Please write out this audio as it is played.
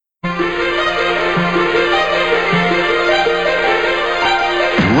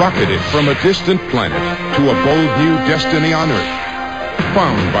rocketed from a distant planet to a bold new destiny on Earth.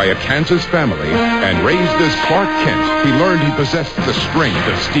 Found by a Kansas family and raised as Clark Kent, he learned he possessed the strength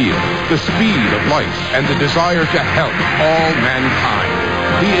of steel, the speed of light, and the desire to help all mankind.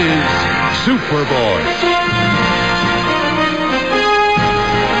 He is Superboy.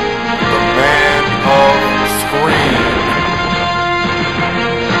 The Man of Screen.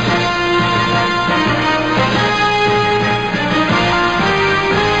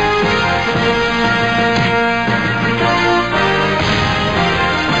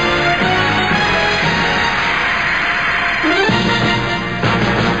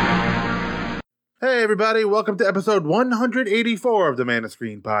 Hey everybody, welcome to episode 184 of the Man of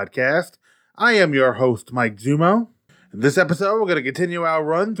Screen podcast. I am your host, Mike Zumo. In this episode, we're going to continue our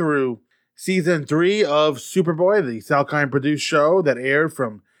run through Season 3 of Superboy, the Salkind-produced show that aired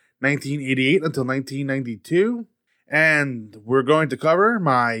from 1988 until 1992. And we're going to cover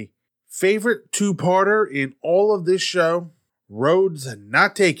my favorite two-parter in all of this show, Roads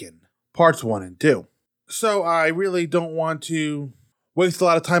Not Taken, Parts 1 and 2. So I really don't want to waste a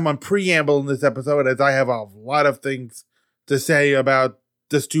lot of time on preamble in this episode, as I have a lot of things to say about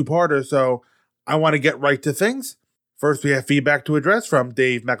this two-parter, so I want to get right to things. First, we have feedback to address from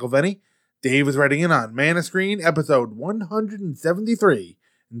Dave McElvenney. Dave is writing in on Man of Screen, episode 173,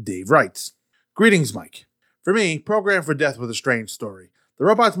 and Dave writes, "Greetings, Mike. For me, Programmed for Death was a strange story. The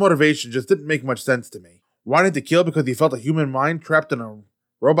robot's motivation just didn't make much sense to me. Wanting to kill because he felt a human mind trapped in a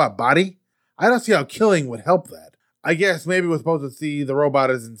robot body? I don't see how killing would help that. I guess maybe we're supposed to see the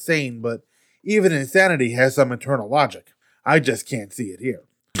robot as insane, but even insanity has some internal logic. I just can't see it here."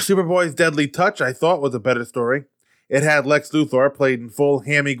 Superboy's Deadly Touch, I thought, was a better story. It had Lex Luthor, played in full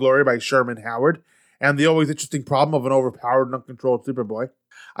hammy glory by Sherman Howard, and the always interesting problem of an overpowered and uncontrolled Superboy.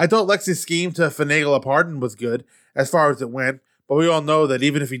 I thought Lex's scheme to finagle a pardon was good, as far as it went, but we all know that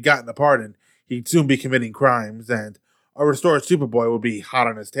even if he'd gotten a pardon, he'd soon be committing crimes, and a restored Superboy would be hot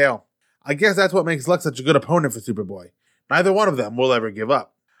on his tail. I guess that's what makes Lex such a good opponent for Superboy. Neither one of them will ever give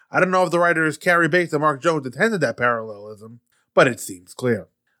up. I don't know if the writers Cary Bates and Mark Jones intended that parallelism, but it seems clear.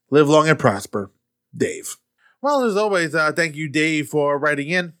 Live long and prosper, Dave. Well, as always, thank you, Dave, for writing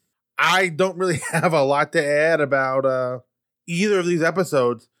in. I don't really have a lot to add about either of these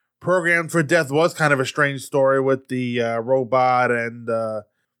episodes. Programmed for Death was kind of a strange story with the robot, and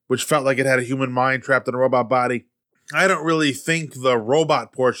which felt like it had a human mind trapped in a robot body. I don't really think the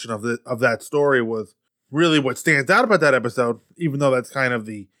robot portion of that story was really what stands out about that episode, even though that's kind of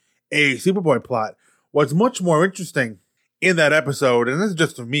the Superboy plot. What's much more interesting in that episode, and this is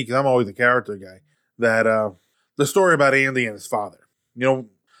just for me because I'm always a character guy, that the story about Andy and his father. You know,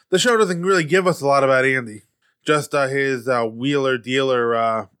 the show doesn't really give us a lot about Andy, just his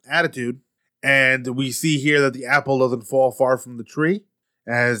wheeler-dealer attitude, and we see here that the apple doesn't fall far from the tree,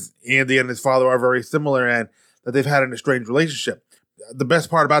 as Andy and his father are very similar, and that they've had an estranged relationship. The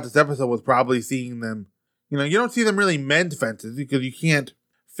best part about this episode was probably seeing them, you don't see them really mend fences because you can't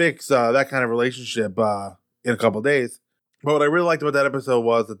fix that kind of relationship in a couple of days. But what I really liked about that episode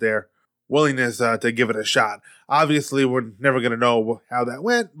was that their willingness to give it a shot. Obviously, we're never going to know how that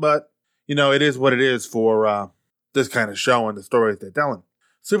went, but, it is what it is for this kind of show and the stories they're telling.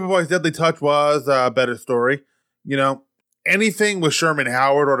 Superboy's Deadly Touch was a better story. Anything with Sherman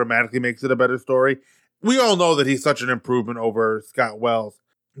Howard automatically makes it a better story. We all know that he's such an improvement over Scott Wells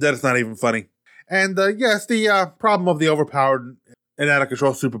that it's not even funny. And yes, the problem of the overpowered and out of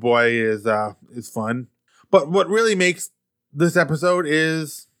control Superboy is fun. But what really makes this episode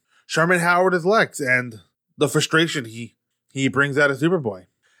is Sherman Howard as Lex and the frustration he brings out of Superboy.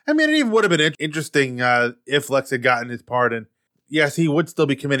 I mean, it even would have been interesting if Lex had gotten his pardon. Yes, he would still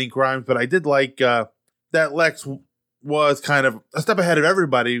be committing crimes, but I did like that Lex was kind of a step ahead of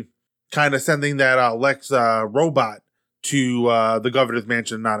everybody, kind of sending that Lex robot to the governor's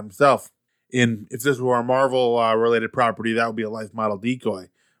mansion, not himself. If this were a Marvel related property, that would be a life model decoy.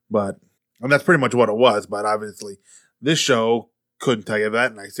 And that's pretty much what it was. But obviously, this show couldn't tell you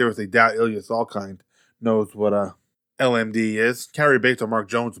that, and I seriously doubt Ilya Salkind knows what a LMD is. Cary Bates or Mark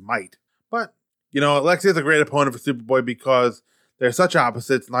Jones might. But, Lex is a great opponent for Superboy because they're such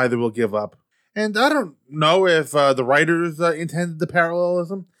opposites, neither will give up. And I don't know if the writers intended the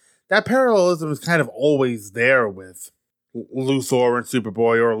parallelism. That parallelism is kind of always there with Luthor and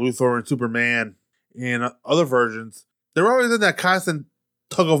Superboy or Luthor and Superman in other versions. They're always in that constant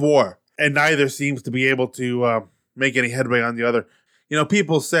tug of war, and neither seems to be able to make any headway on the other.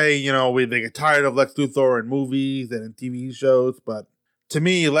 People say, they get tired of Lex Luthor in movies and in TV shows, but to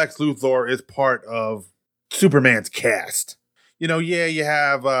me, Lex Luthor is part of Superman's cast. You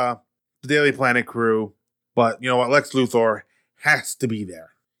have the Daily Planet crew, but Lex Luthor has to be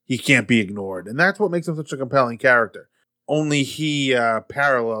there. he can't be ignored. And that's what makes him such a compelling character. Only he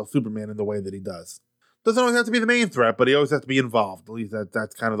parallels Superman in the way that he does. Doesn't always have to be the main threat, but he always has to be involved. At least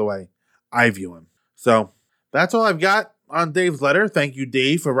that's kind of the way I view him. So that's all I've got on Dave's letter. Thank you,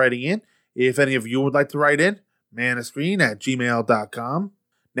 Dave, for writing in. If any of you would like to write in, manofscreen@gmail.com.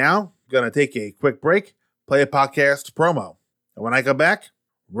 Now, I'm going to take a quick break, play a podcast promo. And when I come back,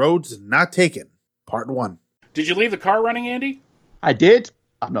 Roads Not Taken, Part 1. Did you leave the car running, Andy? I did.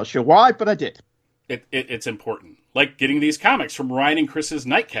 I'm not sure why, but I did. It's important. Like getting these comics from Ryan and Chris's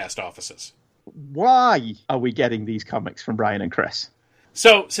Nightcast offices. Why are we getting these comics from Ryan and Chris?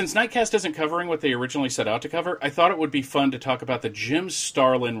 So, since Nightcast isn't covering what they originally set out to cover, I thought it would be fun to talk about the Jim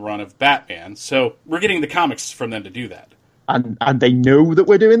Starlin run of Batman, so we're getting the comics from them to do that. And they know that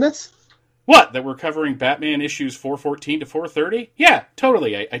we're doing this? What, that we're covering Batman issues 414 to 430? Yeah,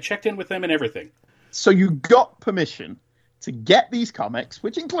 totally. I checked in with them and everything. So you got permission to get these comics,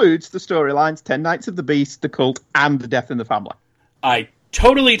 which includes the storylines 10 Nights of the Beast, The Cult, and The Death in the Family. I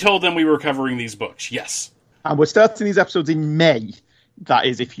totally told them we were covering these books, yes. And we're starting these episodes in May. That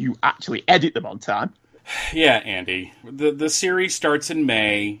is, if you actually edit them on time. Yeah, Andy. The series starts in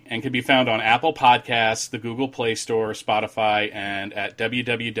May and can be found on Apple Podcasts, the Google Play Store, Spotify, and at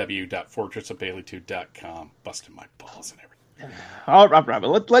www.fortressofbaileytude.com. Busting my balls and everything. All right.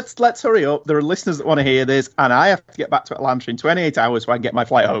 Well, let's hurry up. There are listeners that want to hear this, and I have to get back to Atlanta in 28 hours so I can get my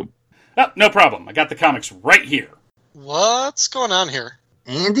flight home. Oh, no problem. I got the comics right here. What's going on here?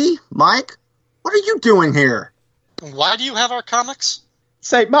 Andy? Mike? What are you doing here? Why do you have our comics?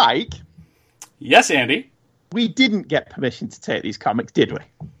 Say, Mike? Yes, Andy? We didn't get permission to take these comics, did we?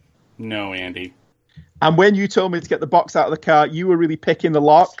 No, Andy. And when you told me to get the box out of the car, you were really picking the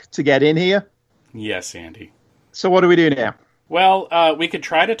lock to get in here? Yes, Andy. So what do we do now? Well, we could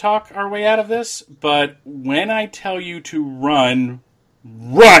try to talk our way out of this, but when I tell you to run,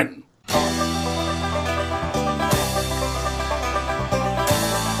 run!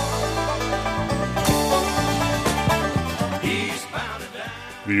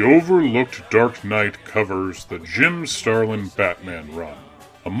 The Overlooked Dark Knight covers the Jim Starlin Batman run,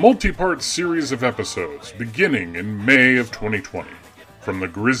 a multi-part series of episodes beginning in May of 2020. From the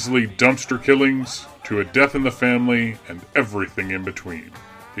grisly dumpster killings to a death in the family and everything in between.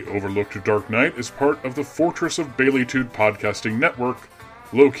 The Overlooked Dark Knight is part of the Fortress of Baileytude podcasting network,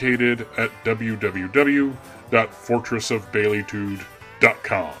 located at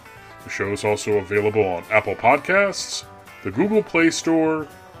www.fortressofbaileytude.com. The show is also available on Apple Podcasts, the Google Play Store,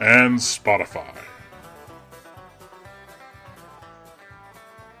 and Spotify.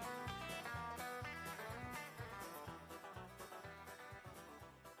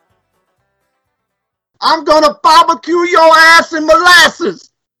 I'm gonna barbecue your ass in molasses!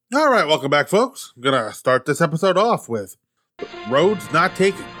 All right, welcome back, folks. I'm going to start this episode off with Roads Not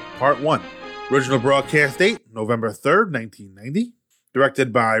Taken, Part 1. Original broadcast date, November 3rd, 1990.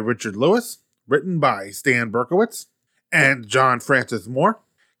 Directed by Richard Lewis. Written by Stan Berkowitz and John Francis Moore.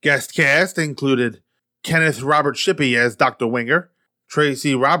 Guest cast included Kenneth Robert Shippey as Dr. Winger,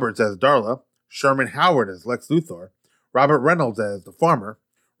 Tracy Roberts as Darla, Sherman Howard as Lex Luthor, Robert Reynolds as the farmer,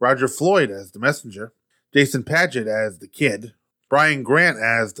 Roger Floyd as the messenger, Jason Padgett as the kid, Brian Grant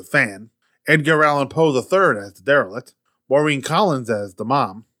as the fan, Edgar Allan Poe III as the derelict, Maureen Collins as the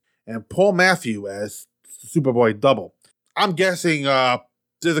mom, and Paul Matthew as Superboy double. I'm guessing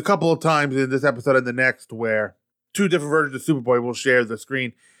there's a couple of times in this episode and the next where two different versions of Superboy will share the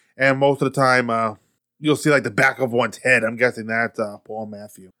screen, and most of the time you'll see like the back of one's head. I'm guessing that's Paul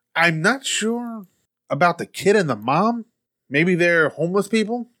Matthew. I'm not sure about the kid and the mom. Maybe they're homeless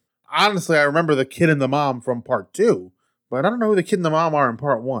people. Honestly, I remember the kid and the mom from Part 2, but I don't know who the kid and the mom are in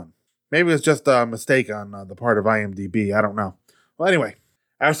Part 1. Maybe it's just a mistake on the part of IMDb. I don't know. Well, anyway,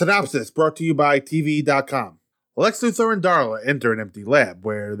 our synopsis brought to you by TV.com. Lex Luthor and Darla enter an empty lab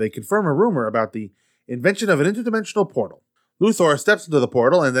where they confirm a rumor about the invention of an interdimensional portal. Luthor steps into the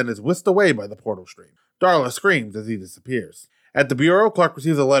portal and then is whisked away by the portal stream. Darla screams as he disappears. At the bureau, Clark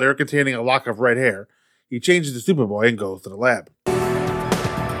receives a letter containing a lock of red hair. He changes to Superboy and goes to the lab.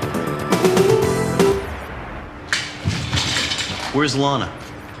 Where's Lana?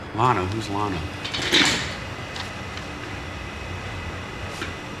 Lana? Who's Lana?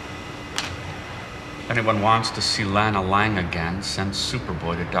 If anyone wants to see Lana Lang again, send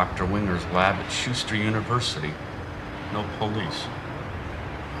Superboy to Dr. Winger's lab at Schuster University. No police.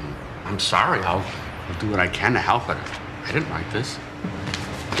 I'm sorry. I'll do what I can to help it. I didn't write this.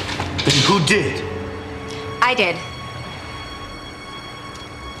 Then who did? I did.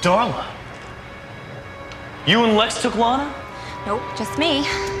 Darla. You and Lex took Lana? Nope, just me.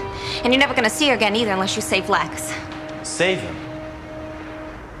 And you're never gonna see her again either unless you save Lex. Save him?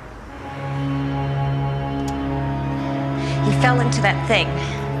 fell into that thing.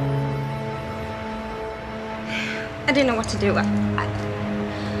 I didn't know what to do.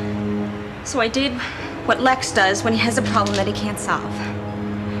 So I did what Lex does when he has a problem that he can't solve.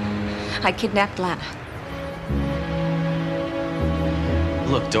 I kidnapped Lana.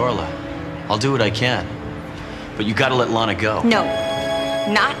 Look, Darla, I'll do what I can. But you gotta let Lana go. No,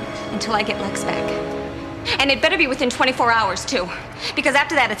 not until I get Lex back. And it better be within 24 hours, too. Because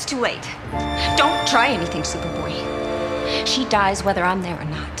after that, it's too late. Don't try anything, Superboy. She dies whether I'm there or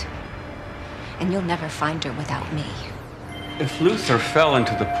not. And you'll never find her without me. If Luther fell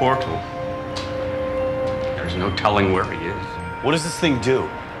into the portal, there's no telling where he is. What does this thing do?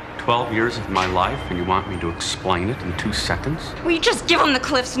 12 years of my life, and you want me to explain it in 2 seconds? Will you just give him the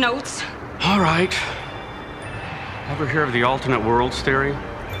Cliff's Notes? All right. Ever hear of the alternate worlds theory?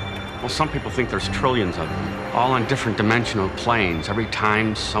 Well, some people think there's trillions of them, all on different dimensional planes. Every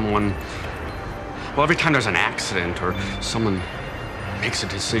time there's an accident or someone makes a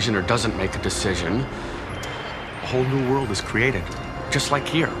decision or doesn't make a decision, a whole new world is created, just like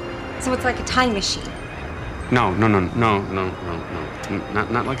here. So it's like a time machine. No. Not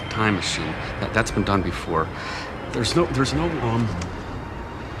like a time machine. That's been done before. There's no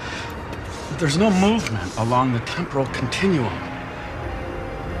movement along the temporal continuum.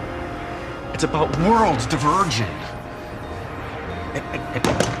 It's about worlds diverging at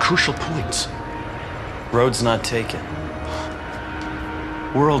crucial points. Road's not taken.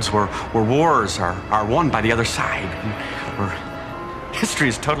 Worlds where wars are won by the other side, where history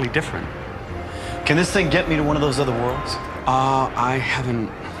is totally different. Can this thing get me to one of those other worlds? I haven't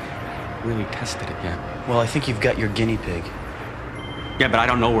really tested it yet. Well, I think you've got your guinea pig. Yeah, but I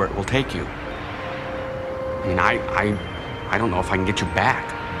don't know where it will take you. I mean, I don't know if I can get you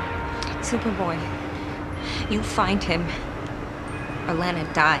back. Superboy, you find him, or Lana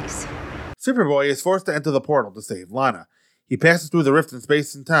dies. Superboy is forced to enter the portal to save Lana. He passes through the rift in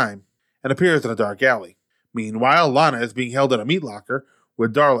space and time and appears in a dark alley. Meanwhile, Lana is being held in a meat locker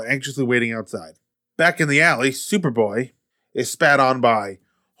with Darla anxiously waiting outside. Back in the alley, Superboy is spat on by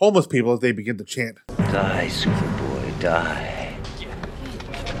homeless people as they begin to chant, "Die, Superboy, die.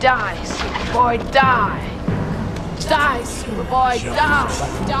 Die, Superboy, die. Die, Superboy, die.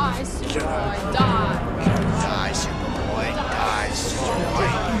 Die, Superboy, die. Die, Superboy, die, Superboy.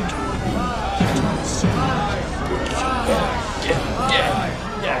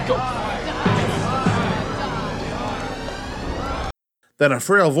 Yeah, go. Then a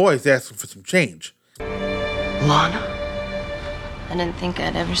frail voice asks him for some change. Lana? I didn't think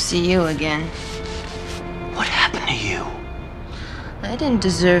I'd ever see you again. What happened to you? I didn't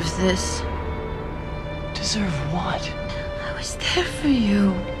deserve this. Deserve what? I was there for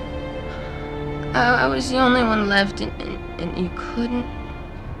you. I was the only one left, and you couldn't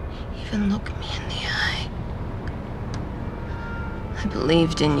even look me in the eye. I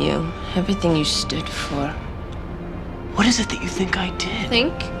believed in you, everything you stood for. What is it that you think I did?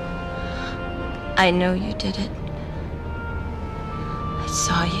 Think? I know you did it. I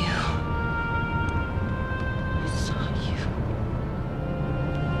saw you. I saw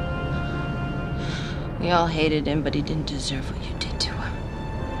you. We all hated him, but he didn't deserve what you did to him.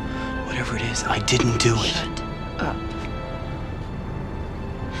 Whatever it is, I didn't do it. Shut up.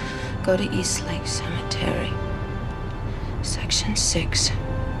 Go to East Lake Cemetery. Section 6.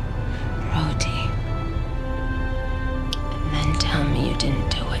 Row D. And then tell me you didn't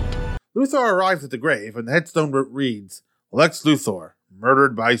do it. Luthor arrives at the grave, and the headstone reads, Lex Luthor,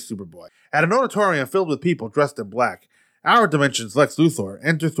 murdered by Superboy. At an auditorium filled with people dressed in black, our dimension's Lex Luthor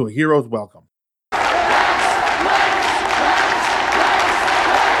enters to a hero's welcome.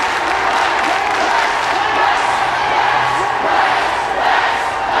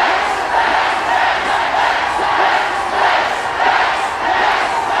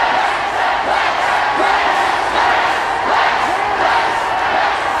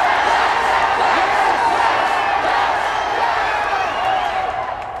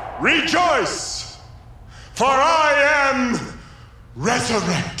 Rejoice, for I am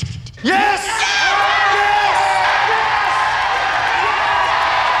resurrected. Yes!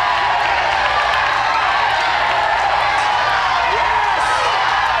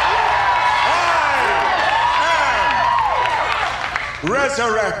 I am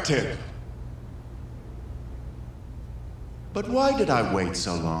resurrected. But why did I wait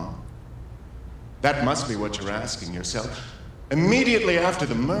so long? That must be what you're asking yourself. Immediately after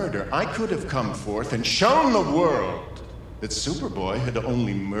the murder, I could have come forth and shown the world that Superboy had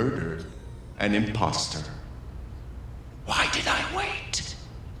only murdered an imposter. Why did I wait?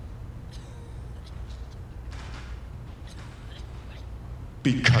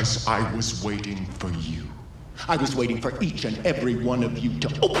 Because I was waiting for you. I was waiting for each and every one of you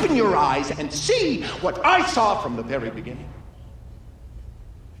to open your eyes and see what I saw from the very beginning.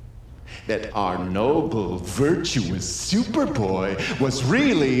 That our noble, virtuous Superboy was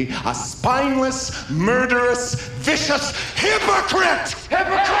really a spineless, murderous, vicious hypocrite!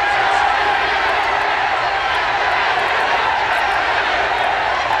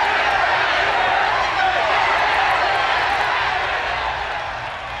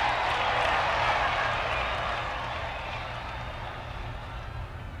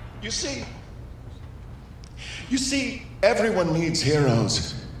 You see, everyone needs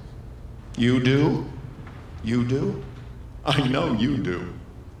heroes. You do? You do? I know you do.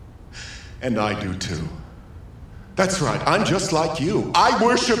 And I do too. That's right, I'm just like you. I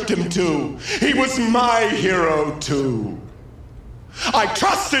worshipped him too. He was my hero too. I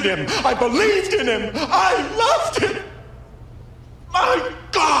trusted him. I believed in him. I loved him. My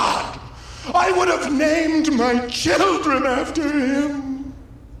God! I would have named my children after him.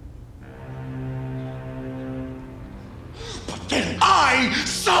 Then I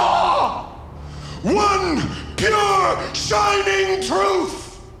saw one pure, shining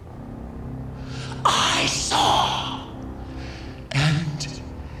truth. I saw. And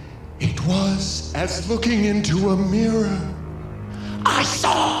it was as looking into a mirror. I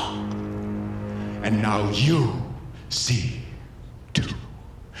saw. And now you see too.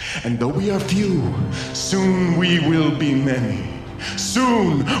 And though we are few, soon we will be many.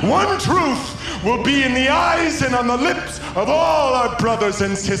 Soon, one truth will be in the eyes and on the lips of all our brothers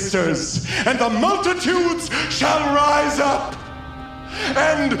and sisters, and the multitudes shall rise up.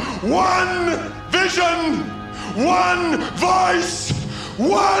 And one vision, one voice,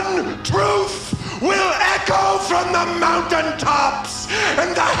 one truth will echo from the mountaintops,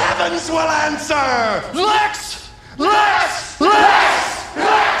 and the heavens will answer, Lex! Lex! Lex!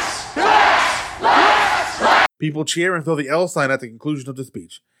 Lex! Lex! Lex! People cheer and throw the L sign at the conclusion of the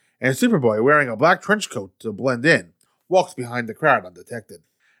speech, and Superboy, wearing a black trench coat to blend in, walks behind the crowd undetected.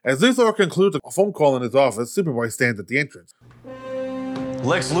 As Luthor concludes a phone call in his office, Superboy stands at the entrance.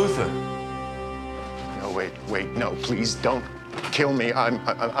 Lex Luthor. No, wait, no, please don't kill me. I'm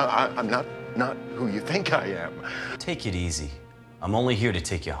not who you think I am. Take it easy. I'm only here to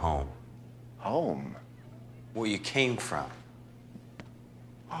take you home. Home? Where you came from.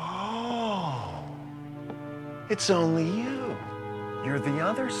 Oh, it's only you. You're the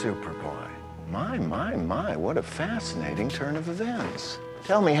other Superboy. My, what a fascinating turn of events.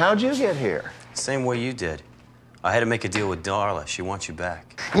 Tell me, how'd you get here? Same way you did. I had to make a deal with Darla. She wants you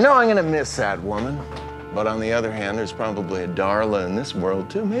back. You know, I'm gonna miss that woman. But on the other hand, there's probably a Darla in this world,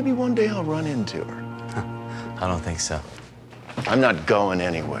 too. Maybe one day I'll run into her. I don't think so. I'm not going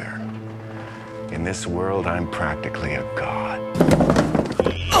anywhere. In this world, I'm practically a god.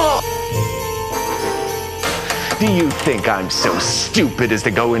 Do you think I'm so stupid as to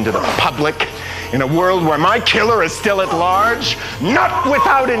go into the public in a world where my killer is still at large? Not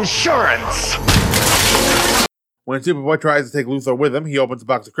without insurance! When Superboy tries to take Luthor with him, he opens a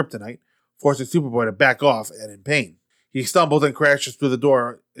box of kryptonite, forcing Superboy to back off and in pain. He stumbles and crashes through the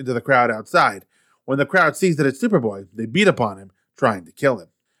door into the crowd outside. When the crowd sees that it's Superboy, they beat upon him, trying to kill him.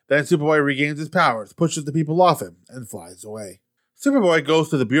 Then Superboy regains his powers, pushes the people off him, and flies away. Superboy goes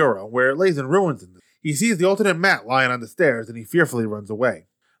to the bureau, where it lays in ruins. He sees the alternate Matt lying on the stairs, and he fearfully runs away.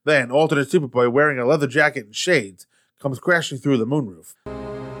 Then, alternate Superboy, wearing a leather jacket and shades, comes crashing through the moonroof.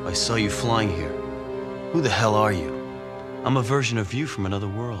 I saw you flying here. Who the hell are you? I'm a version of you from another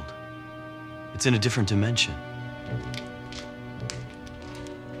world. It's in a different dimension.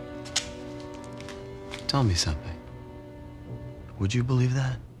 Tell me something. Would you believe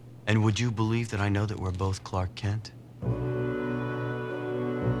that? And would you believe that I know that we're both Clark Kent?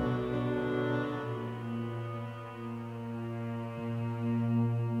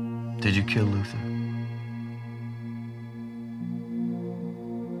 Did you kill Luthor?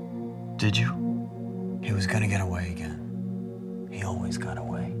 Did you? He was gonna get away again. He always got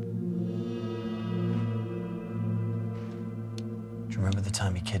away. Do you remember the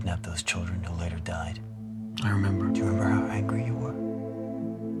time he kidnapped those children who later died? I remember. Do you remember how angry you were?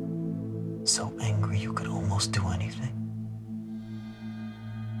 So angry you could almost do anything.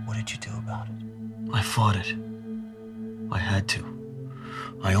 What did you do about it? I fought it. I had to.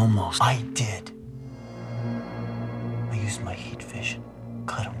 I almost. I did. I used my heat vision.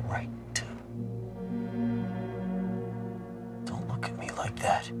 Cut him right in two. Don't look at me like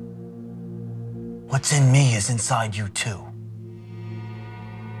that. What's in me is inside you too.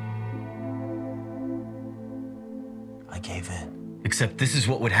 I gave in. Except this is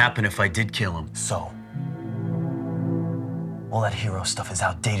what would happen if I did kill him. So? All that hero stuff is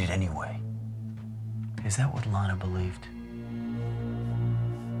outdated anyway. Is that what Lana believed?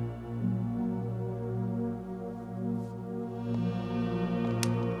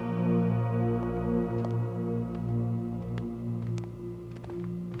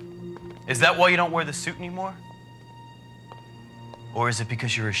 Is that why you don't wear the suit anymore? Or is it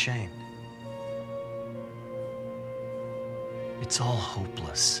because you're ashamed? It's all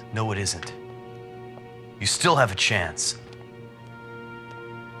hopeless. No, it isn't. You still have a chance.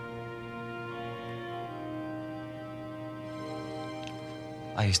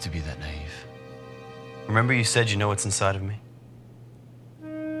 I used to be that naive. Remember you said you know what's inside of me?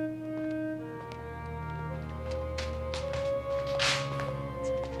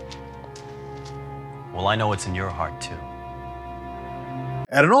 Well, I know what's in your heart, too.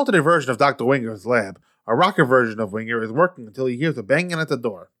 At an alternate version of Dr. Winger's lab, a rocket version of Winger is working until he hears a banging at the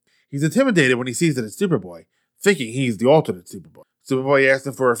door. He's intimidated when he sees that it's Superboy, thinking he's the alternate Superboy. Superboy asks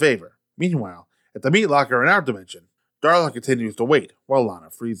him for a favor. Meanwhile, at the meat locker in our dimension, Darla continues to wait while Lana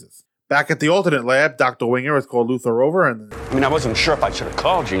freezes. Back at the alternate lab, Dr. Winger has called Luthor over and... I wasn't sure if I should have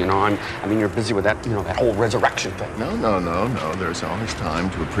called you, you're busy with that, that whole resurrection thing. No. There's always time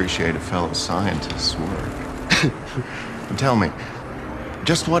to appreciate a fellow scientist's work. Tell me,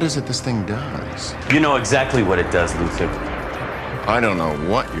 just what is it this thing does? You know exactly what it does, Luthor. I don't know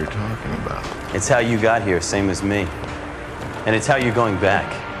what you're talking about. It's how you got here, same as me. And it's how you're going back.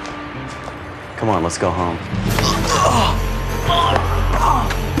 Come on, let's go home.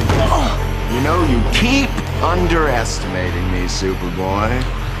 You know, you keep underestimating me, Superboy.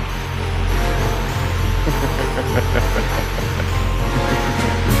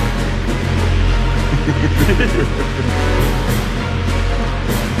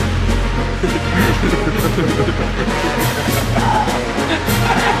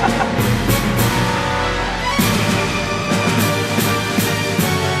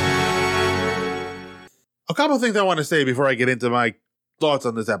 A couple of things I want to say before I get into my thoughts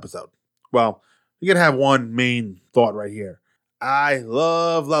on this episode. Well, you can have one main thought right here. I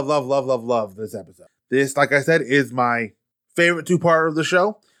love this episode. This, like I said, is my favorite two-part of the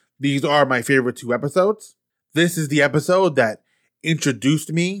show. These are my favorite two episodes. This is the episode that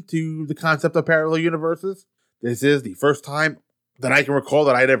introduced me to the concept of parallel universes. This is the first time that I can recall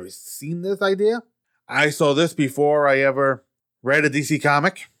that I'd ever seen this idea. I saw this before I ever read a DC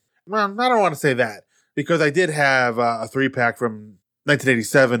comic. Well, I don't want to say that, because I did have a 3-pack from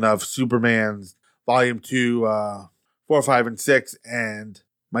 1987 of Superman's Volume 2, 4, 5, and 6, and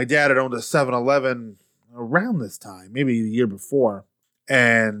my dad had owned a 7-Eleven around this time, maybe the year before,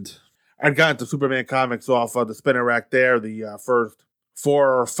 and I'd gotten to Superman comics off of the spinner rack there, the first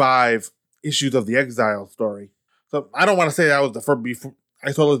 4 or 5 issues of the Exile story. So I don't want to say that was the first, before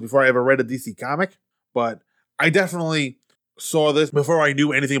I saw this before I ever read a DC comic, but I definitely saw this before I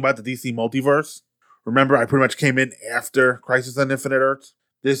knew anything about the DC multiverse. Remember, I pretty much came in after Crisis on Infinite Earths.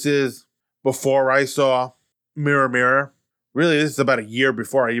 This is before I saw Mirror Mirror. Really, this is about a year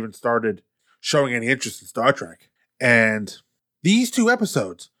before I even started showing any interest in Star Trek. And these two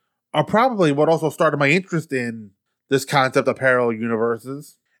episodes are probably what also started my interest in this concept of parallel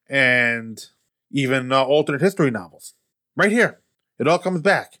universes and even alternate history novels. Right here, it all comes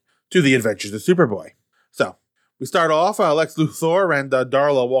back to the adventures of Superboy. So, we start off, Lex Luthor and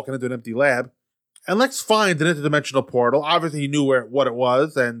Darla walking into an empty lab. And Lex finds an interdimensional portal. Obviously, he knew what it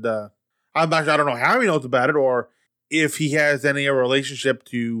was, and I don't know how he knows about it, or if he has any relationship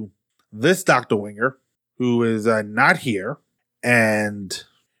to this Dr. Winger, who is not here, and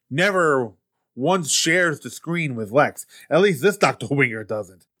never once shares the screen with Lex. At least this Dr. Winger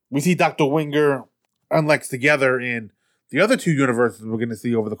doesn't. We see Dr. Winger and Lex together in the other two universes we're going to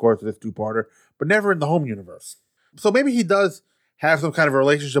see over the course of this two-parter, but never in the home universe. So maybe he does have some kind of a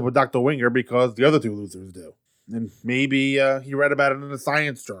relationship with Dr. Winger because the other two Luthors do. And maybe he read about it in a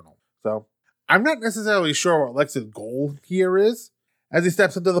science journal. So I'm not necessarily sure what Lex's goal here is as he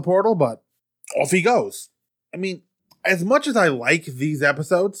steps into the portal, but off he goes. I mean, as much as I like these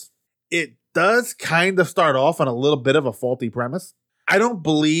episodes, it does kind of start off on a little bit of a faulty premise. I don't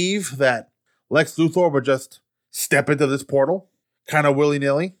believe that Lex Luthor would just step into this portal kind of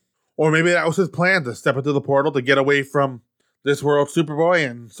willy-nilly. Or maybe that was his plan, to step into the portal to get away from this world Superboy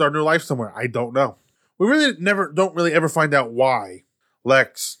and start a new life somewhere. I don't know. We really don't really ever find out why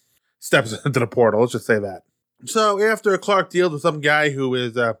Lex steps into the portal. Let's just say that. So after Clark deals with some guy who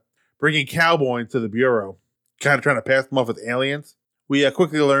is bringing cowboys to the Bureau, kind of trying to pass them off as aliens, we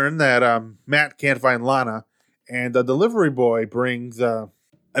quickly learn that Matt can't find Lana, and the delivery boy brings an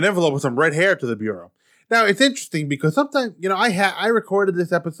envelope with some red hair to the Bureau. Now, it's interesting because sometimes, I recorded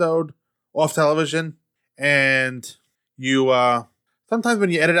this episode off television, and you sometimes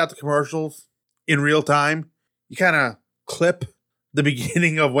when you edit out the commercials in real time. You kind of clip the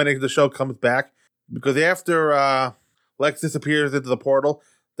beginning of when the show comes back. Because after Lex disappears into the portal,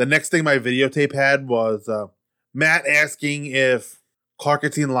 the next thing my videotape had was Matt asking if Clark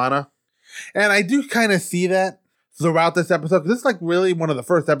had seen Lana. And I do kind of see that throughout this episode. This is like really one of the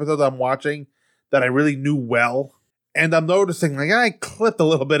first episodes I'm watching that I really knew well. And I'm noticing, like, I clipped a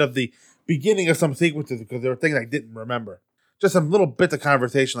little bit of the beginning of some sequences because there were things I didn't remember. Just some little bits of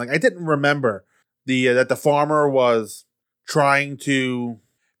conversation. Like, I didn't remember that the farmer was trying to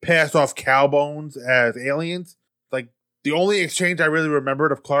pass off cow bones as aliens. Like, the only exchange I really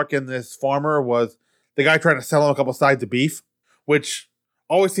remembered of Clark and this farmer was the guy trying to sell him a couple sides of beef, which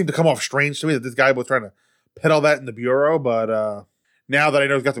always seemed to come off strange to me that this guy was trying to peddle that in the bureau. But now that I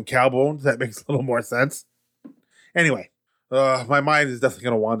know he's got some cow bones, that makes a little more sense. Anyway, my mind is definitely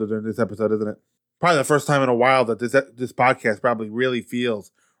going to wander during this episode, isn't it? Probably the first time in a while that this podcast probably really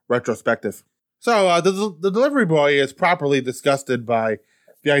feels retrospective. So the delivery boy is properly disgusted by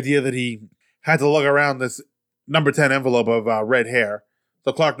the idea that he had to lug around this number 10 envelope of red hair.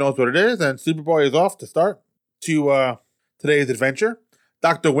 So Clark knows what it is, and Superboy is off to start to today's adventure.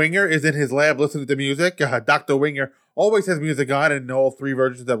 Dr. Winger is in his lab listening to music. Dr. Winger always has music on in all three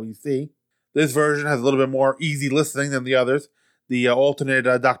versions that we see. This version has a little bit more easy listening than the others. The alternate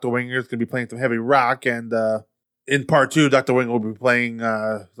Dr. Winger is going to be playing some heavy rock, and in part 2, Dr. Winger will be playing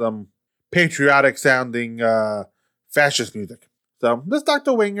some patriotic-sounding fascist music. So this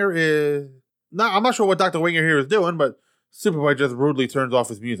Dr. Winger is... I'm not sure what Dr. Winger here is doing, but Superboy just rudely turns off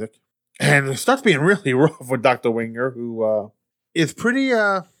his music. And it starts being really rough with Dr. Winger, who is pretty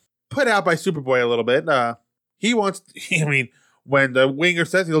put out by Superboy a little bit. He wants... when the Winger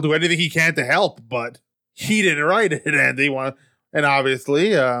says he'll do anything he can to help, but he didn't write it, and obviously,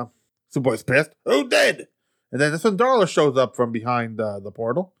 Superboy's pissed. Who did? And then this when Darla shows up from behind the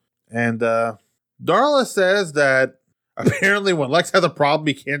portal, and Darla says that apparently when Lex has a problem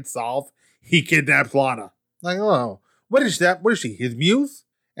he can't solve, he kidnaps Lana. Like, oh, what is that? What is she, his muse?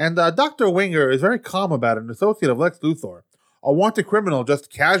 And Dr. Winger is very calm about it, an associate of Lex Luthor, a wanted criminal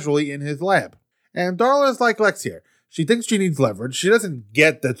just casually in his lab. And Darla's like Lex here. She thinks she needs leverage. She doesn't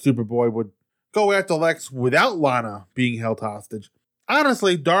get that Superboy would go after Lex without Lana being held hostage.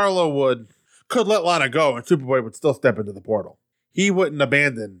 Honestly, Darla could let Lana go and Superboy would still step into the portal. He wouldn't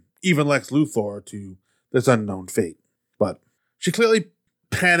abandon even Lex Luthor to this unknown fate. But she clearly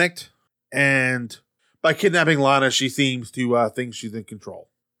panicked, and by kidnapping Lana, she seems to think she's in control.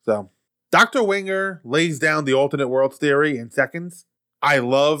 So, Dr. Winger lays down the alternate worlds theory in seconds. I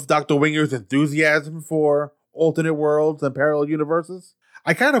love Dr. Winger's enthusiasm for alternate worlds and parallel universes.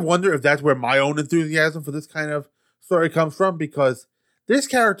 I kind of wonder if that's where my own enthusiasm for this kind of story comes from, because this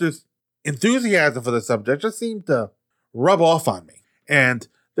character's enthusiasm for the subject just seemed to rub off on me. And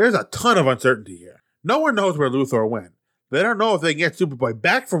there's a ton of uncertainty here. No one knows where Luthor went. They don't know if they can get Superboy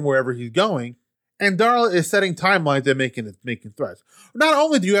back from wherever he's going. And Darla is setting timelines and making threats. Not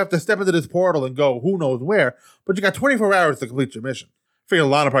only do you have to step into this portal and go who knows where, but you got 24 hours to complete your mission. I figure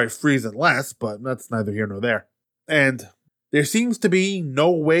Lana probably frees it less, but that's neither here nor there. And there seems to be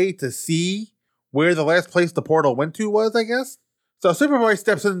no way to see where the last place the portal went to was, I guess. So Superboy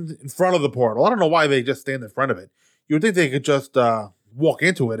steps in front of the portal. I don't know why they just stand in front of it. You would think they could just walk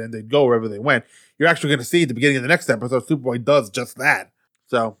into it and they'd go wherever they went. You're actually going to see at the beginning of the next episode, Superboy does just that.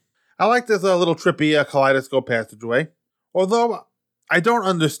 So I like this little trippy kaleidoscope passageway. Although I don't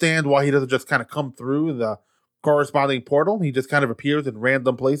understand why he doesn't just kind of come through the corresponding portal. He just kind of appears in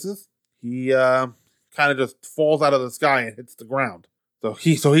random places. He kind of just falls out of the sky and hits the ground. So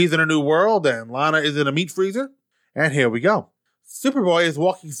he's in a new world, and Lana is in a meat freezer. And here we go. Superboy is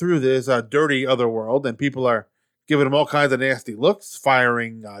walking through this dirty other world, and people are giving him all kinds of nasty looks,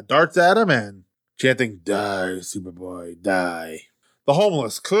 firing darts at him, and chanting, "Die, Superboy, die." The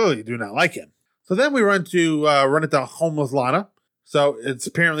homeless clearly do not like him. So then we run into homeless Lana. So it's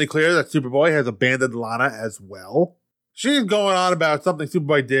apparently clear that Superboy has abandoned Lana as well. She's going on about something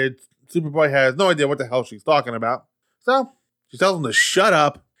Superboy did. Superboy has no idea what the hell she's talking about. So she tells him to shut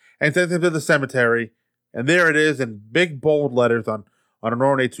up and sends him to the cemetery. And there it is in big bold letters on an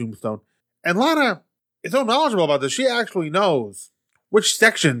ornate tombstone. And Lana is so knowledgeable about this, she actually knows which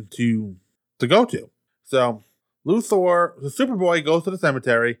section to go to. So Superboy goes to the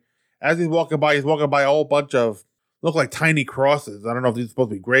cemetery. As he's walking by a whole bunch of look like tiny crosses. I don't know if these are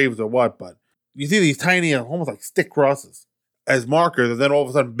supposed to be graves or what, but you see these tiny, almost like stick crosses as markers, and then all of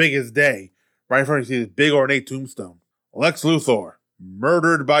a sudden, big as day, right in front of you, see this big ornate tombstone. Lex Luthor,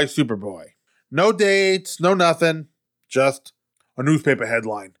 murdered by Superboy. No dates, no nothing, just a newspaper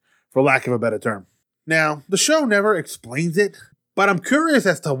headline, for lack of a better term. Now, the show never explains it, But I'm curious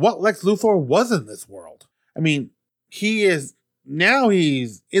as to what Lex Luthor was in this world. I mean, he's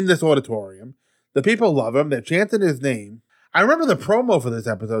in this auditorium. The people love him. They're chanting his name. I remember the promo for this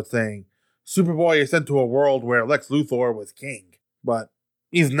episode saying, Superboy is sent to a world where Lex Luthor was king. But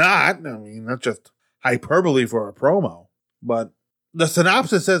he's not. I mean, that's just hyperbole for a promo. But the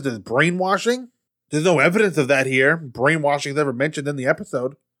synopsis says there's brainwashing. There's no evidence of that here. Brainwashing is never mentioned in the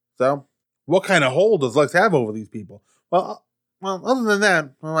episode. So, what kind of hold does Lex have over these people? Well, other than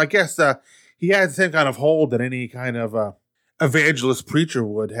that, I guess he has the same kind of hold that any kind of evangelist preacher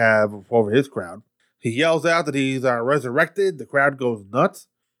would have over his crowd. He yells out that he's resurrected. The crowd goes nuts.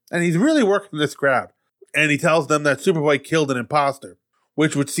 And he's really working this crowd. And he tells them that Superboy killed an imposter,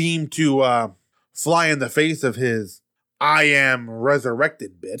 which would seem to fly in the face of his I am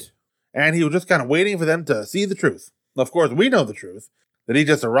resurrected bit. And he was just kind of waiting for them to see the truth. Of course, we know the truth, that he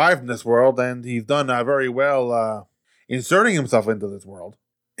just arrived in this world, and he's done very well inserting himself into this world.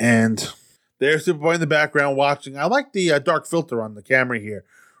 And there's Superboy in the background watching. I like the dark filter on the camera here.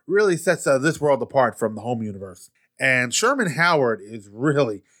 Really sets this world apart from the home universe. And Sherman Howard is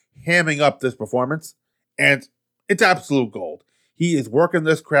really hamming up this performance. And it's absolute gold. He is working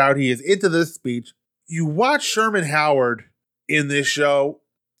this crowd. He is into this speech. You watch Sherman Howard in this show,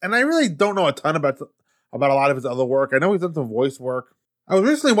 and I really don't know a ton about a lot of his other work. I know he's done some voice work. I was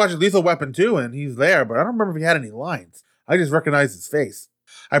recently watching Lethal Weapon 2, and he's there, but I don't remember if he had any lines. I just recognized his face.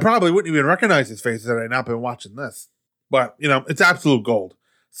 I probably wouldn't even recognize his face had I not been watching this. But, it's absolute gold.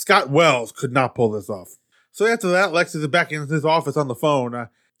 Scott Wells could not pull this off. So after that, Lex is back in his office on the phone.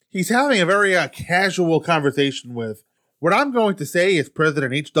 He's having a very casual conversation with what I'm going to say is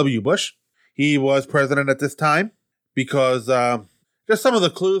President H.W. Bush. He was president at this time because just some of the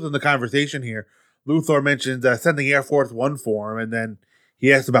clues in the conversation here. Luthor mentioned sending Air Force One for him, and then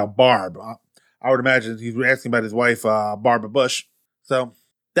he asked about Barb. I would imagine he's asking about his wife, Barbara Bush. So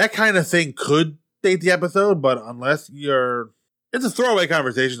that kind of thing could date the episode, but it's a throwaway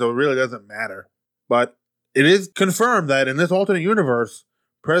conversation, so it really doesn't matter. But it is confirmed that in this alternate universe,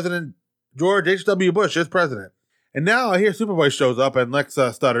 President George H.W. Bush is president. And now I hear Superboy shows up, and Lex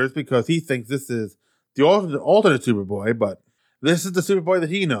stutters because he thinks this is the alternate Superboy, but this is the Superboy that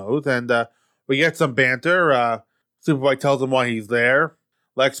he knows, and we get some banter. Superboy tells him why he's there.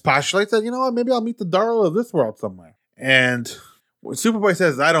 Lex postulates that, you know what, maybe I'll meet the Darla of this world somewhere. And Superboy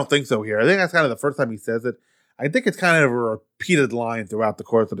says, I don't think so here. I think that's kind of the first time he says it. I think it's kind of a repeated line throughout the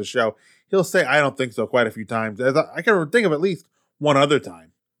course of the show. He'll say, I don't think so quite a few times. As I can think of at least one other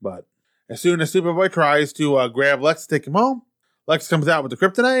time. But as soon as Superboy tries to grab Lex to take him home, Lex comes out with the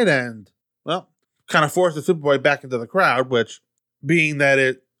kryptonite and, kind of forces Superboy back into the crowd, which, being that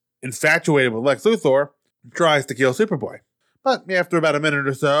it infatuated with Lex Luthor, tries to kill Superboy. But after about a minute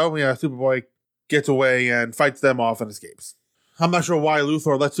or so, Superboy gets away and fights them off and escapes. I'm not sure why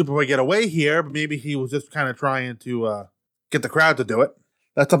Luthor let Superboy get away here, but maybe he was just kind of trying to get the crowd to do it.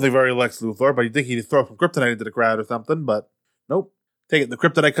 That's something very Lex Luthor, but you'd think he'd throw some kryptonite into the crowd or something, but nope. The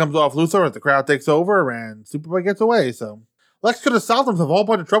kryptonite comes off Luthor as the crowd takes over and Superboy gets away, so Lex could have solved himself a whole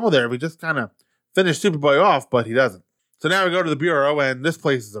bunch of trouble there if he just kind of finished Superboy off, but he doesn't. So now we go to the bureau, and this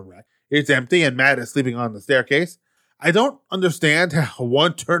place is a wreck. It's empty, and Matt is sleeping on the staircase. I don't understand how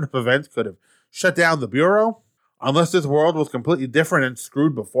one turn of events could have shut down the bureau, unless this world was completely different and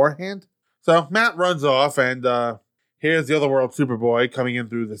screwed beforehand. So Matt runs off, and here's the other world Superboy coming in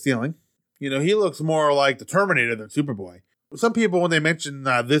through the ceiling. He looks more like the Terminator than Superboy. Some people, when they mention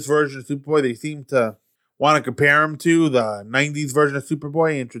this version of Superboy, they seem to want to compare him to the 90s version of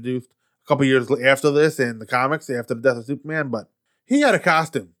Superboy introduced a couple years after this in the comics, after the death of Superman, but he had a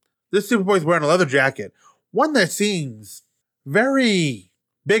costume. This Superboy's wearing a leather jacket, one that seems very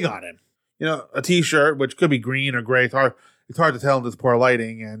big on him. A t-shirt, which could be green or gray. It's hard to tell in this poor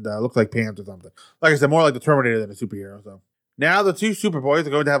lighting, and looks like pants or something. Like I said, more like the Terminator than a superhero. So now the two Superboys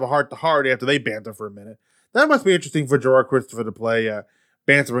are going to have a heart-to-heart after they banter for a minute. That must be interesting for Gerard Christopher to play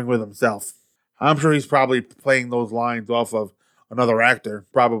bantering with himself. I'm sure he's probably playing those lines off of another actor,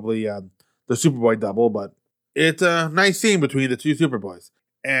 probably the Superboy double, but it's a nice scene between the two Superboys.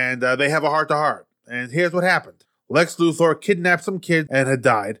 And they have a heart-to-heart. And here's what happened. Lex Luthor kidnapped some kid and had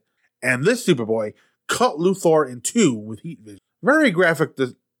died. And this Superboy cut Luthor in two with heat vision. Very graphic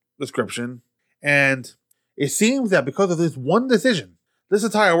description. And it seems that because of this one decision, this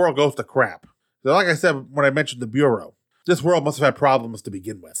entire world goes to crap. So like I said when I mentioned the Bureau, this world must have had problems to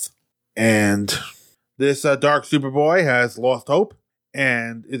begin with. And this dark Superboy has lost hope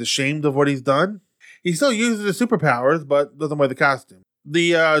and is ashamed of what he's done. He still uses his superpowers, but doesn't wear the costume.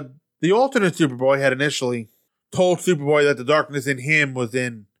 The alternate Superboy had initially told Superboy that the darkness in him was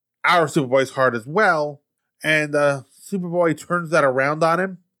in our Superboy's heart as well. And Superboy turns that around on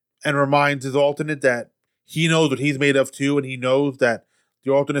him and reminds his alternate that he knows what he's made of too, and he knows that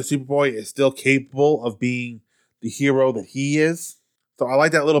the alternate Superboy is still capable of being the hero that he is. So I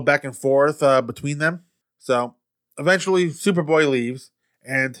like that little back and forth between them. So eventually Superboy leaves,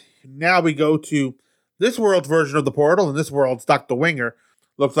 and now we go to this world's version of the portal. In this world, Dr. Winger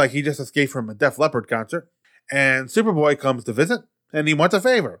looks like he just escaped from a Def Leppard concert. And Superboy comes to visit, and he wants a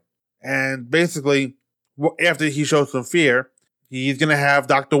favor. And basically, after he shows some fear, he's going to have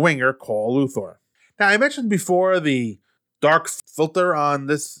Dr. Winger call Luthor. Now, I mentioned before the dark filter on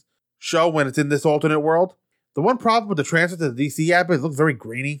this show when it's in this alternate world. The one problem with the transfer to the DC app is it looks very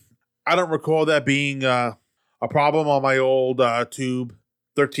grainy. I don't recall that being a problem on my old tube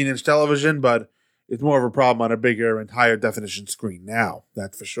 13-inch television, but it's more of a problem on a bigger and higher definition screen now,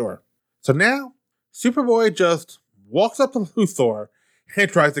 that's for sure. So now, Superboy just walks up to Luthor and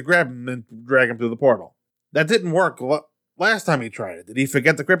tries to grab him and drag him through the portal. That didn't work last time he tried it. Did he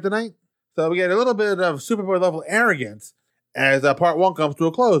forget the kryptonite? So we get a little bit of Superboy level arrogance as part 1 comes to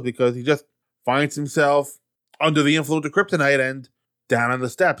a close because he just finds himself under the influence of kryptonite and down on the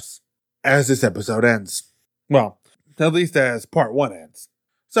steps as this episode ends. Well, at least as part 1 ends.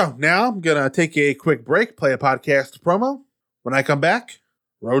 So now I'm going to take a quick break, play a podcast promo. When I come back,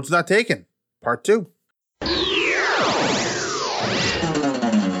 Road's Not Taken, part 2.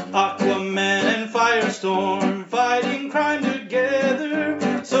 Aquaman and Firestorm fighting crime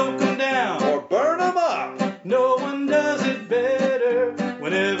together. Soak them down or burn them up. No one does it better.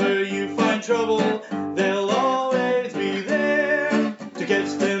 Whenever you find trouble, they'll always be there to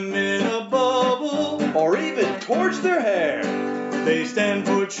catch them in a bubble or even torch their hair. They stand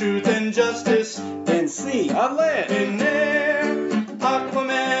for truth and justice in sea, on land, in air.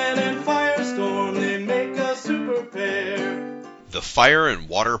 Aquaman and Firestorm, they make a super pair. The Fire and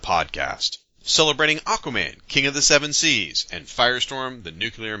Water Podcast, celebrating Aquaman, King of the Seven Seas, and Firestorm, the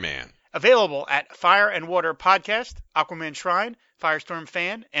Nuclear Man. Available at Fire and Water Podcast, Aquaman Shrine, Firestorm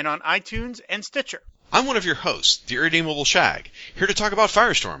Fan, and on iTunes and Stitcher. I'm one of your hosts, the Irredeemable Shag, here to talk about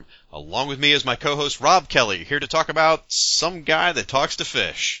Firestorm. Along with me is my co-host Rob Kelly, here to talk about some guy that talks to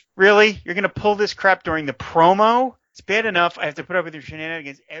fish. Really? You're going to pull this crap during the promo? It's bad enough I have to put up with your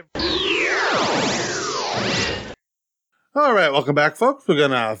shenanigans every... All right, welcome back, folks. We're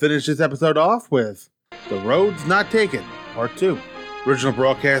going to finish this episode off with The Road's Not Taken, part 2. Original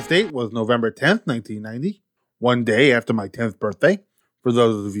broadcast date was November 10th, 1990, one day after my 10th birthday, for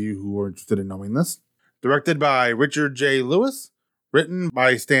those of you who are interested in knowing this. Directed by Richard J. Lewis, written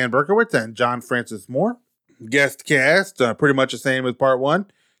by Stan Berkowitz and John Francis Moore. Guest cast, pretty much the same as part 1.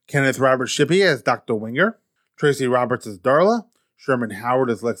 Kenneth Robert Shippey as Dr. Winger, Tracy Roberts as Darla, Sherman Howard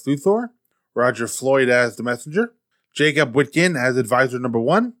as Lex Luthor, Roger Floyd as the Messenger, Jacob Whitkin as Advisor Number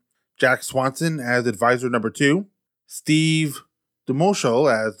 1, Jack Swanson as Advisor Number 2, Steve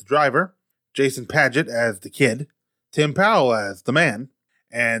DeMoschel as the Driver, Jason Padgett as the Kid, Tim Powell as the Man,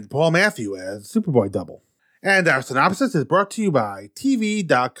 and Paul Matthew as Superboy Double. And our synopsis is brought to you by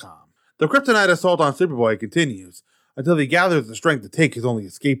TV.com. The kryptonite assault on Superboy continues until he gathers the strength to take his only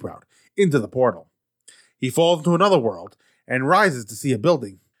escape route into the portal. He falls into another world and rises to see a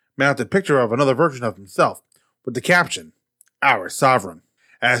building, mounted picture of another version of himself, with the caption, Our Sovereign.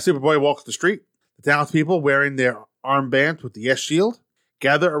 As Superboy walks the street, the townspeople wearing their armbands with the S shield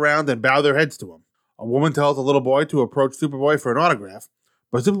gather around and bow their heads to him. A woman tells a little boy to approach Superboy for an autograph,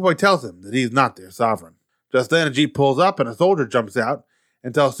 but Superboy tells him that he is not their sovereign. Just then, a jeep pulls up and a soldier jumps out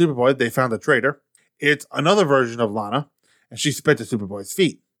and tells Superboy that they found a traitor. It's another version of Lana, and she spit to Superboy's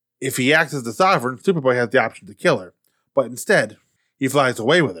feet. If he acts as the sovereign, Superboy has the option to kill her, but instead, he flies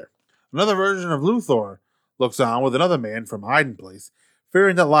away with her. Another version of Luthor looks on with another man from a hiding place,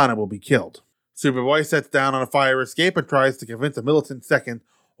 fearing that Lana will be killed. Superboy sets down on a fire escape and tries to convince a militant second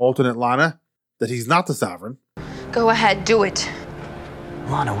alternate Lana that he's not the sovereign. Go ahead, do it.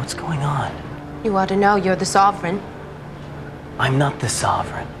 Lana, what's going on? You ought to know you're the sovereign. I'm not the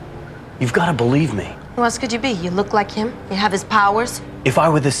sovereign. You've got to believe me. Who else could you be? You look like him? You have his powers? If I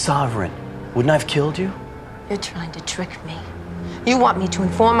were the sovereign, wouldn't I have killed you? You're trying to trick me. You want me to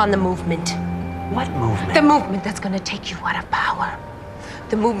inform on the movement. What movement? The movement that's going to take you out of power.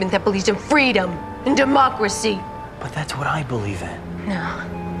 The movement that believes in freedom and democracy. But that's what I believe in. No.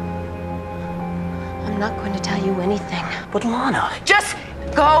 I'm not going to tell you anything. But Lana... Just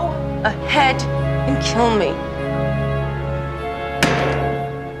go ahead and kill me.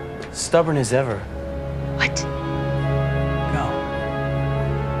 Stubborn as ever. What? Go.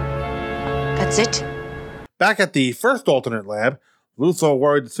 That's it? Back at the first alternate lab, Luthor,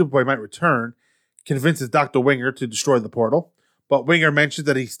 worried that Superboy might return, convinces Dr. Winger to destroy the portal, but Winger mentions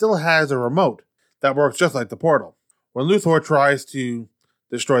that he still has a remote that works just like the portal. when Luthor tries to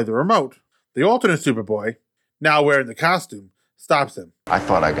destroy the remote. The alternate Superboy, now wearing the costume, stops him. I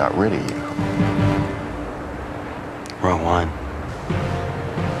thought I got rid of you. Wrong one.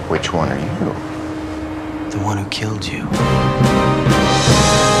 Which one are you? The one who killed you.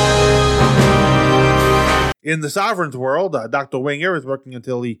 In the Sovereign's world, Dr. Winger is working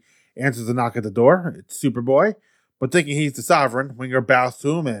until he answers a knock at the door. It's Superboy. But thinking he's the Sovereign, Winger bows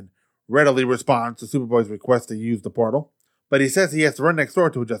to him and readily responds to Superboy's request to use the portal. But he says he has to run next door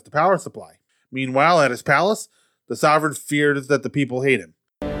to adjust the power supply. Meanwhile, at his palace, the Sovereign fears that the people hate him.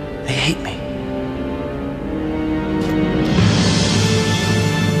 They hate me.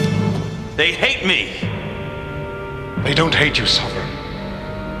 They hate me! They don't hate you, Sovereign.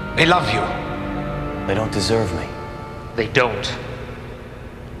 They love you. They don't deserve me. They don't.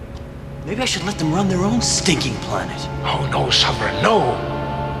 Maybe I should let them run their own stinking planet. Oh, no, Sovereign,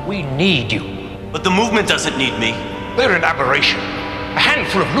 no. We need you. But the movement doesn't need me. They're an aberration. A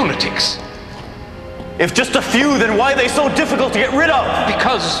handful of lunatics. If just a few, then why are they so difficult to get rid of?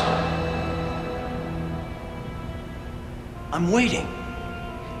 Because I'm waiting.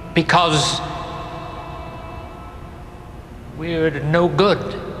 Because we're no good.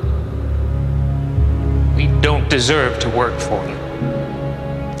 We don't deserve to work for you.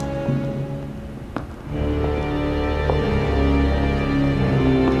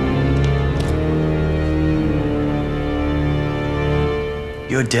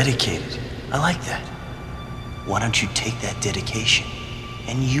 You're dedicated. I like that. Why don't you take that dedication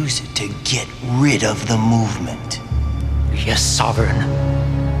and use it to get rid of the movement? Yes,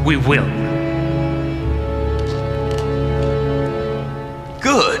 Sovereign. We will.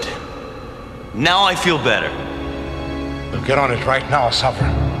 Good. Now I feel better. We'll get on it right now,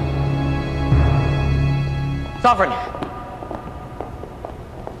 Sovereign. Sovereign.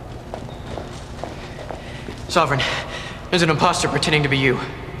 Sovereign, there's an imposter pretending to be you.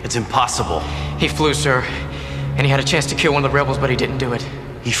 It's impossible. He flew, sir. And he had a chance to kill one of the rebels, but he didn't do it.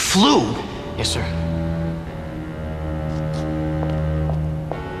 He flew? Yes, sir.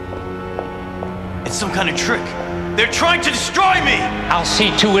 It's some kind of trick. They're trying to destroy me! I'll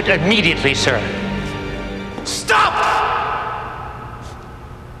see to it immediately, sir. Stop!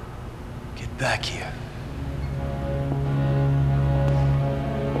 Get back here.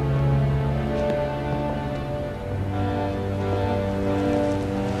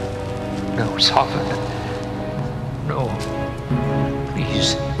 No, Sovereign. No.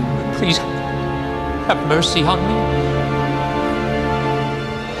 Please. Please. Have mercy on me.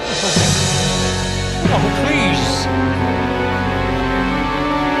 Oh, please.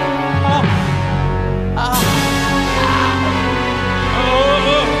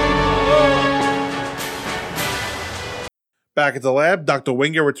 Back at the lab, Dr.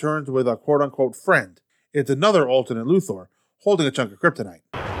 Winger returns with a quote-unquote friend. It's another alternate Luthor, holding a chunk of kryptonite.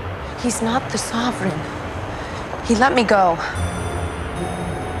 He's not the Sovereign. He let me go.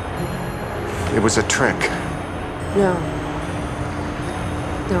 It was a trick. No.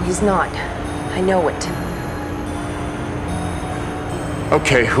 No, he's not. I know it.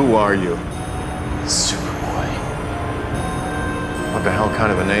 Okay, who are you? Superboy. What the hell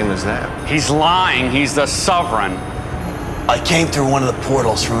kind of a name is that? He's lying. He's the Sovereign. I came through one of the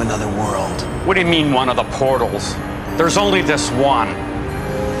portals from another world. What do you mean, one of the portals? There's only this one.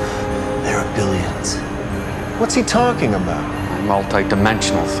 There are billions. What's he talking about?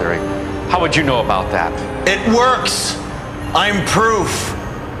 Multi-dimensional theory. How would you know about that? It works! I'm proof!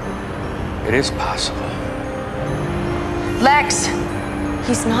 It is possible. Lex!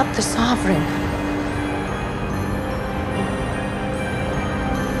 He's not the Sovereign.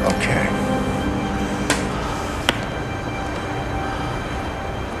 Okay.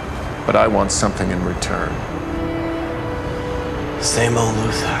 But I want something in return. Same old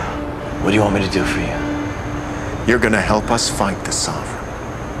Luthor. What do you want me to do for you? You're gonna help us fight the Sovereign.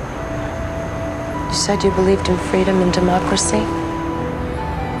 You said you believed in freedom and democracy?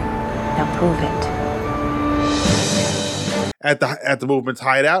 Now prove it. At the movement's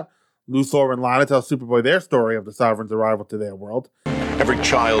hideout, Luthor and Lana tell Superboy their story of the Sovereign's arrival to their world. Every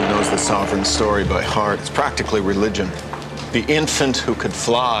child knows the Sovereign's story by heart. It's practically religion. The infant who could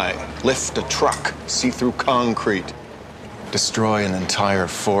fly, lift a truck, see through concrete, destroy an entire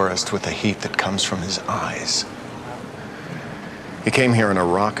forest with the heat that comes from his eyes. He came here in a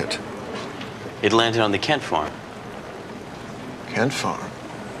rocket. It landed on the Kent farm. Kent farm?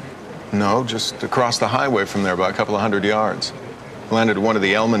 No, just across the highway from there by a couple of 100 yards. Landed at one of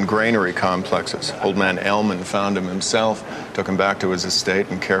the Elman granary complexes. Old man Elman found him himself, took him back to his estate,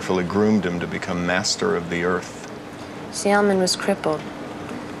 and carefully groomed him to become master of the earth. Sealman was crippled.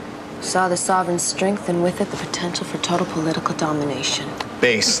 Saw the sovereign's strength and with it the potential for total political domination.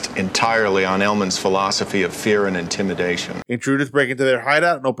 Based entirely on Elman's philosophy of fear and intimidation. Intruders break into their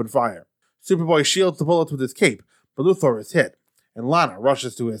hideout and open fire. Superboy shields the bullets with his cape, but Luthor is hit, and Lana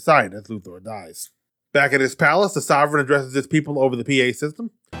rushes to his side as Luthor dies. Back at his palace, the Sovereign addresses his people over the PA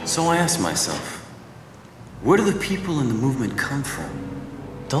system. So I ask myself, where do the people in the movement come from?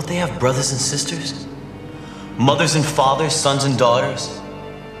 Don't they have brothers and sisters? Mothers and fathers, sons and daughters?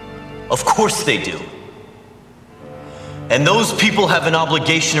 Of course they do. And those people have an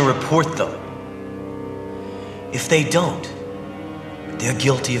obligation to report them. If they don't, they're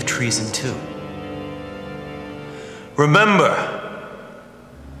guilty of treason too. Remember,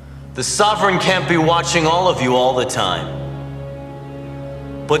 the Sovereign can't be watching all of you all the time.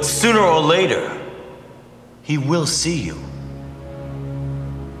 But sooner or later, he will see you.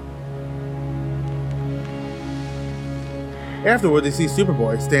 Afterward, they see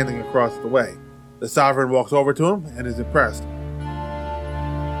Superboy standing across the way. The Sovereign walks over to him and is impressed.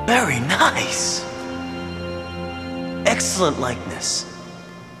 Very nice. Excellent likeness.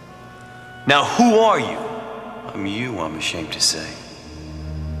 Now, who are you? I'm you, I'm ashamed to say.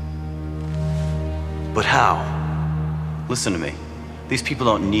 But how? Listen to me. These people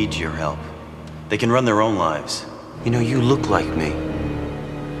don't need your help. They can run their own lives. You know, you look like me.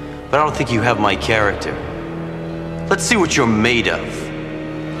 But I don't think you have my character. Let's see what you're made of.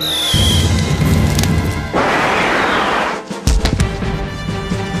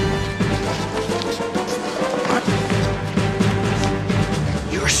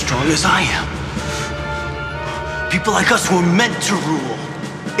 You're as strong as I am. People like us were meant to rule.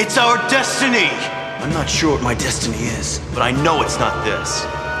 It's our destiny. I'm not sure what my destiny is, but I know it's not this.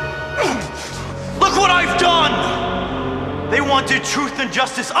 Look what I've done! They wanted truth and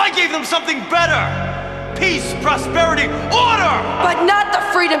justice. I gave them something better. Peace, prosperity, order! But not the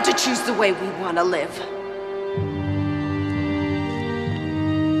freedom to choose the way we want to live.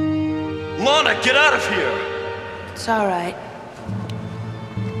 Lana, get out of here! It's all right.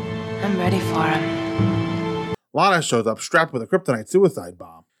 I'm ready for him. Lana shows up strapped with a kryptonite suicide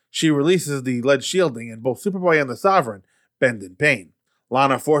bomb. She releases the lead shielding, and both Superboy and the Sovereign bend in pain.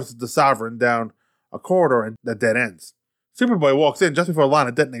 Lana forces the Sovereign down a corridor that dead ends. Superboy walks in just before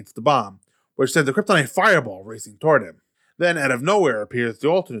Lana detonates the bomb, which sends a kryptonite fireball racing toward him. Then, out of nowhere, appears the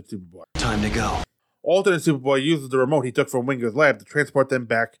alternate Superboy. Time to go. Alternate Superboy uses the remote he took from Winger's lab to transport them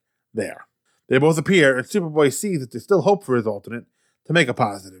back there. They both appear, and Superboy sees that there's still hope for his alternate to make a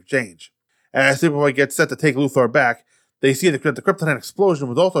positive change. As Superboy gets set to take Luthor back, they see that the kryptonite explosion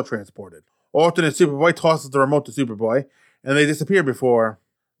was also transported. Alternate Superboy tosses the remote to Superboy, and they disappear before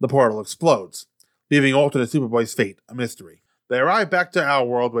the portal explodes, leaving alternate Superboy's fate a mystery. They arrive back to our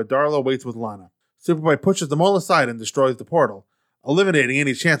world where Darla waits with Lana. Superboy pushes them all aside and destroys the portal, eliminating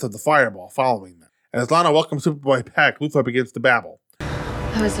any chance of the fireball following them. As Lana welcomes Superboy back, Luthor begins to babble.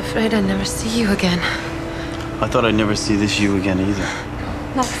 I was afraid I'd never see you again. I thought I'd never see this you again either.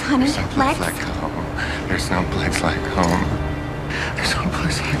 Lex, honey, There's no place like home. There's no place like home. There's no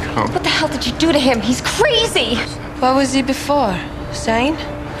place like home. What the hell did you do to him? He's crazy! What was he before? Sane?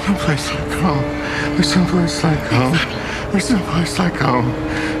 No place like home. There's no place like home. There's no place like home.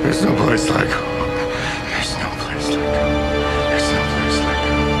 There's no place like home. There's no place like home. There's no place like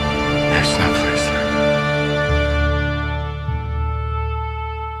home. There's no place like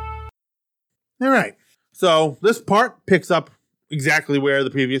home. All right. So this part picks up exactly where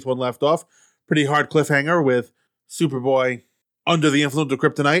the previous one left off. Pretty hard cliffhanger with Superboy under the influence of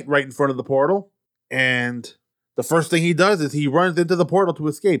kryptonite right in front of the portal. And the first thing he does is he runs into the portal to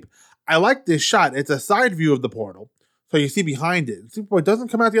escape. I like this shot. It's a side view of the portal, so you see behind it. Superboy doesn't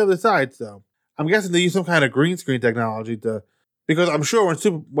come out the other side, so I'm guessing they use some kind of green screen technology because I'm sure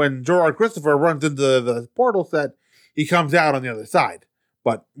when Gerard Christopher runs into the portal set, he comes out on the other side.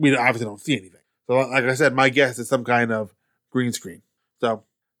 But we obviously don't see anything. So like I said, my guess is some kind of green screen. So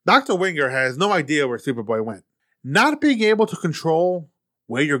Dr. Winger has no idea where Superboy went. Not being able to control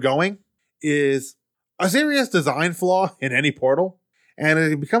where you're going is a serious design flaw in any portal, and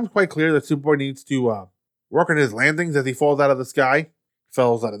it becomes quite clear that Superboy needs to work on his landings as he falls out of the sky.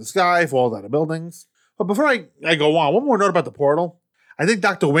 Falls out of the sky, falls out of buildings. But before I go on, one more note about the portal. I think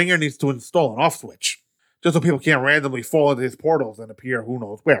Dr. Winger needs to install an off switch, just so people can't randomly fall into his portals and appear who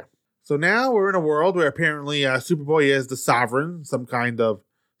knows where. So now we're in a world where apparently Superboy is the Sovereign, some kind of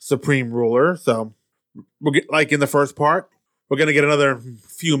supreme ruler. So, like in the first part, we're going to get another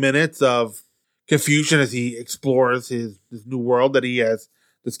few minutes of confusion as he explores this new world that he has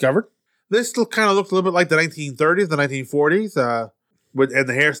discovered. This still kind of looks a little bit like the 1930s, the 1940s, and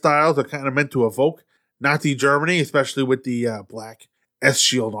the hairstyles are kind of meant to evoke Nazi Germany, especially with the black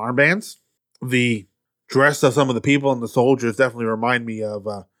S-Shield armbands. The dress of some of the people and the soldiers definitely remind me of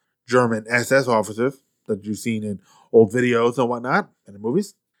German SS officers that you've seen in old videos and whatnot in the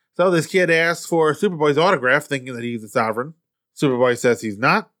movies. So this kid asks for Superboy's autograph, thinking that he's the Sovereign. Superboy says he's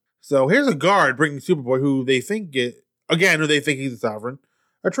not. So here's a guard bringing Superboy, who they think he's the Sovereign,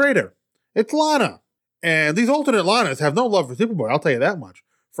 a traitor. It's Lana. And these alternate Lanas have no love for Superboy, I'll tell you that much.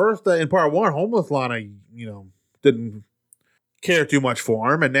 First, in part 1, homeless Lana, didn't care too much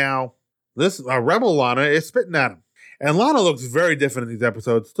for him, and now this rebel Lana is spitting at him. And Lana looks very different in these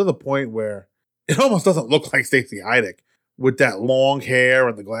episodes, to the point where it almost doesn't look like Stacey Heideck with that long hair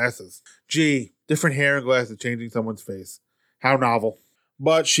and the glasses. Gee, different hair and glasses changing someone's face. How novel.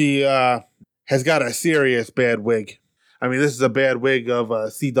 But she has got a serious bad wig. I mean, this is a bad wig of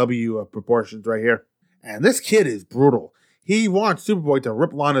CW proportions right here. And this kid is brutal. He wants Superboy to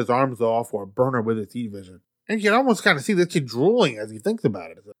rip Lana's arms off or burn her with his heat vision. And you can almost kind of see this kid drooling as he thinks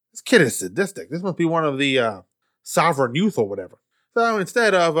about it. This kid is sadistic. This must be one of the sovereign youth or whatever. So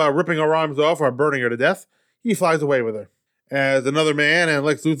instead of ripping her arms off or burning her to death, he flies away with her. As another man and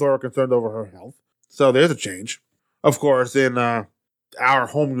Lex Luthor are concerned over her health. So there's a change. Of course, in our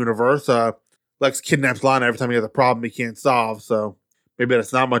home universe, Lex kidnaps Lana every time he has a problem he can't solve. So maybe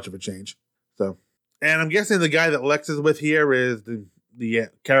that's not much of a change. And I'm guessing the guy that Lex is with here is the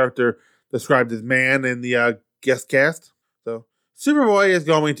character described as Man in the guest cast. So Superboy is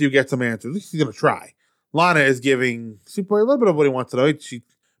going to get some answers. At least he's going to try. Lana is giving Superboy a little bit of what he wants to know. She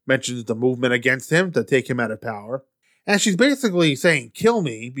mentions the movement against him to take him out of power. And she's basically saying, kill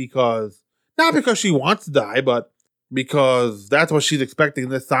me, not because she wants to die, but because that's what she's expecting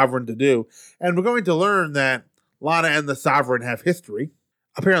this Sovereign to do. And we're going to learn that Lana and the Sovereign have history,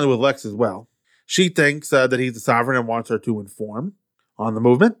 apparently with Lex as well. She thinks that he's the Sovereign and wants her to inform on the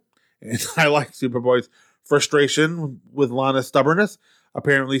movement. And I like Superboy's frustration with Lana's stubbornness.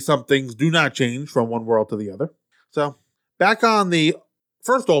 Apparently some things do not change from one world to the other. So, back on the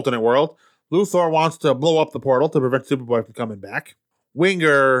first alternate world, Luthor wants to blow up the portal to prevent Superboy from coming back.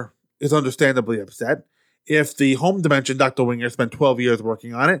 Winger is understandably upset. If the home dimension Dr. Winger spent 12 years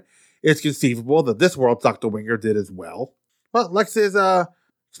working on it, it's conceivable that this world's Dr. Winger did as well. But Lex is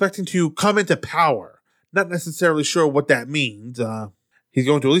expecting to come into power. Not necessarily sure what that means. He's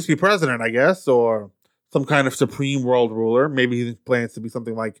going to at least be president, I guess, or some kind of supreme world ruler. Maybe he plans to be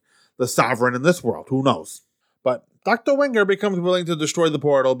something like the Sovereign in this world. Who knows? But Dr. Winger becomes willing to destroy the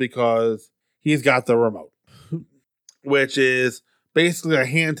portal because he's got the remote, which is basically a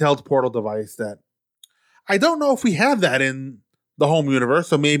handheld portal device that I don't know if we have that in the home universe.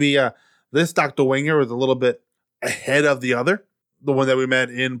 So maybe this Dr. Winger is a little bit ahead of the other, the one that we met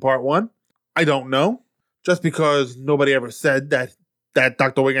in part 1. I don't know. Just because nobody ever said that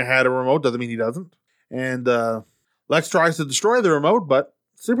Dr. Winger had a remote doesn't mean he doesn't. And Lex tries to destroy the remote, but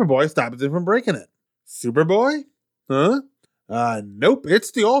Superboy stops him from breaking it. Superboy? Huh? Nope,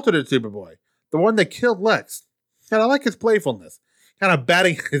 it's the alternate Superboy. The one that killed Lex. And I like his playfulness. Kind of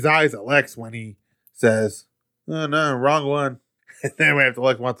batting his eyes at Lex when he says, oh no, wrong one. And then we have to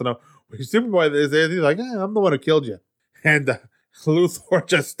Lex wants to know, which Superboy is there? He's like, I'm the one who killed you. And Luthor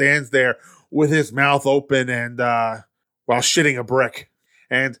just stands there with his mouth open and while shitting a brick.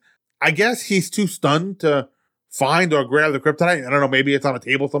 And I guess he's too stunned to find or grab the kryptonite. I don't know, maybe it's on a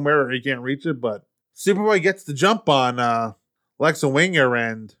table somewhere or he can't reach it, but Superboy gets the jump on Lex and Winger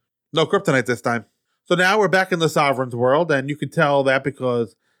and no kryptonite this time. So now we're back in the Sovereign's world, and you can tell that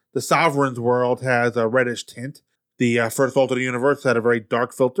because the Sovereign's world has a reddish tint. The first alternate universe had a very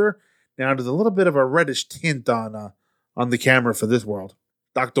dark filter. Now there's a little bit of a reddish tint on the camera for this world.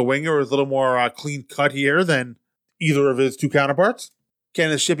 Dr. Winger is a little more clean cut here than either of his two counterparts.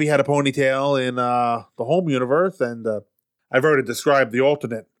 Kenneth Shippey had a ponytail in the home universe, and I've already described the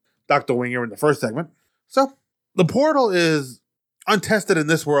alternate Dr. Winger in the first segment. So the portal is untested in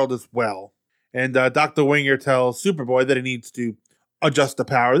this world as well. And Dr. Winger tells Superboy that he needs to adjust the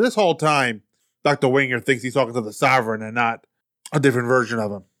power. This whole time, Dr. Winger thinks he's talking to the Sovereign and not a different version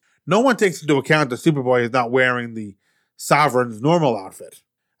of him. No one takes into account that Superboy is not wearing the Sovereign's normal outfit.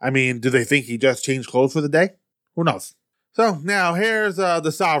 I mean, do they think he just changed clothes for the day? Who knows? So now here's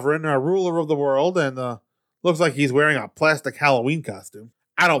the Sovereign, ruler of the world, and looks like he's wearing a plastic Halloween costume.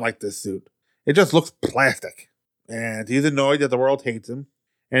 I don't like this suit. It just looks plastic. And he's annoyed that the world hates him.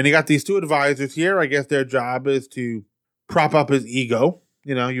 And he got these two advisors here. I guess their job is to prop up his ego.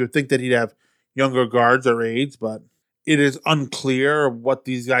 You know, you would think that he'd have younger guards or aides, but it is unclear what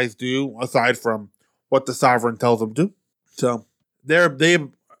these guys do aside from what the Sovereign tells them to. So they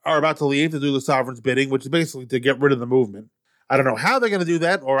are about to leave to do the Sovereign's bidding, which is basically to get rid of the movement. I don't know how they're going to do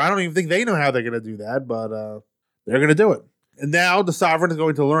that, or I don't even think they know how they're going to do that, but they're going to do it. And now the Sovereign is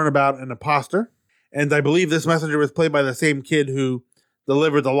going to learn about an imposter. And I believe this messenger was played by the same kid who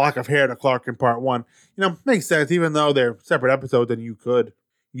delivered the lock of hair to Clark in part 1. Makes sense, even though they're separate episodes and you could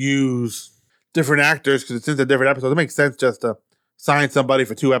use different actors because since they're different episodes, it makes sense just to sign somebody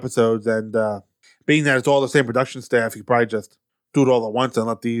for 2 episodes. And being that it's all the same production staff, you could probably just do it all at once and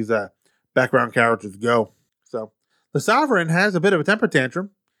let these background characters go. So the Sovereign has a bit of a temper tantrum,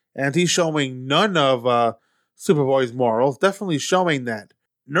 and he's showing none of Superboy's morals, definitely showing that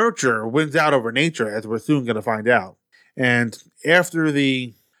nurture wins out over nature, as we're soon going to find out. And after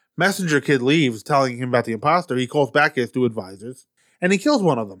the messenger kid leaves, telling him about the imposter, he calls back his 2 advisors, and he kills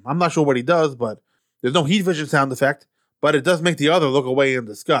one of them. I'm not sure what he does, but there's no heat vision sound effect, but it does make the other look away in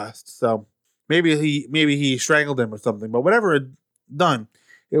disgust. So maybe he strangled him or something, but whatever it done,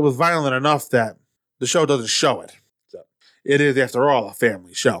 it was violent enough that the show doesn't show it. So it is, after all, a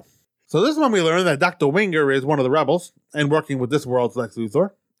family show. So this is when we learn that Dr. Winger is one of the rebels and working with this world's Lex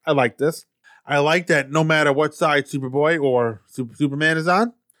Luthor. I like this. I like that no matter what side Superboy or Superman is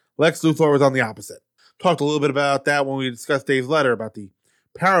on, Lex Luthor is on the opposite. Talked a little bit about that when we discussed Dave's letter about the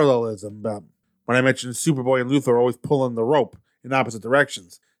parallelism, about when I mentioned Superboy and Luthor always pulling the rope in opposite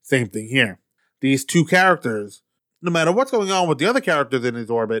directions. Same thing here. These 2 characters, no matter what's going on with the other characters in his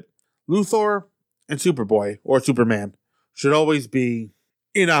orbit, Luthor and Superboy, or Superman, should always be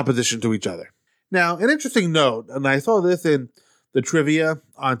in opposition to each other. Now, an interesting note, and I saw this in the trivia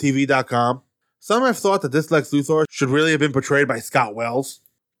on TV.com, some have thought that this Lex Luthor should really have been portrayed by Scott Wells,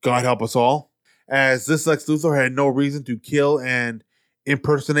 God help us all, as this Lex Luthor had no reason to kill and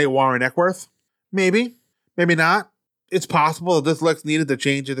impersonate Warren Eckworth. Maybe, maybe not. It's possible that this Lex needed to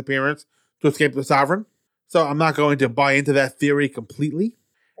change his appearance to escape the Sovereign, so I'm not going to buy into that theory completely,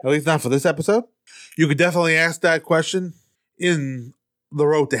 at least not for this episode. You could definitely ask that question in The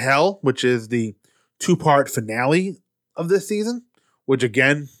Road to Hell, which is the 2-part finale of this season, which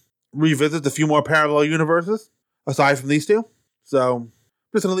again revisits a few more parallel universes aside from these 2. So I'm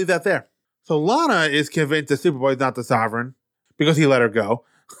just going to leave that there. So Lana is convinced that Superboy is not the Sovereign because he let her go.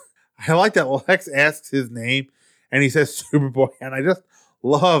 I like that Lex asks his name and he says Superboy, and I just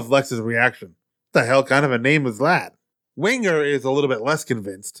love Lex's reaction. What the hell kind of a name is that? Winger is a little bit less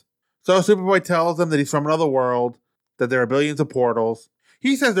convinced. So Superboy tells them that he's from another world, that there are billions of portals.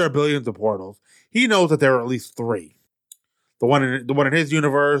 He says there are billions of portals. He knows that there are at least 3. The one in his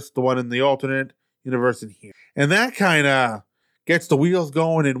universe, the one in the alternate universe in here. And that kind of gets the wheels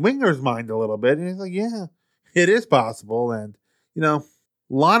going in Winger's mind a little bit. And he's like, yeah, it is possible. And,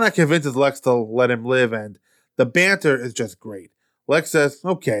 Lana convinces Lex to let him live, and the banter is just great. Lex says,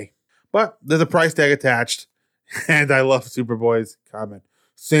 okay, but there's a price tag attached. And I love Superboy's comment.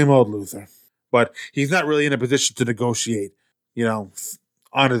 Same old Luthor. But he's not really in a position to negotiate, on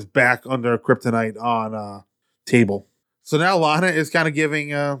his back under kryptonite on a table. So now Lana is kind of giving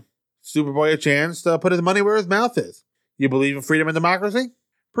Superboy a chance to put his money where his mouth is. You believe in freedom and democracy?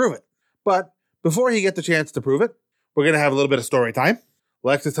 Prove it. But before he gets the chance to prove it, we're going to have a little bit of story time.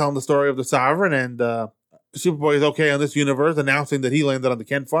 Lex is telling the story of the Sovereign, and Superboy is okay on this universe, announcing that he landed on the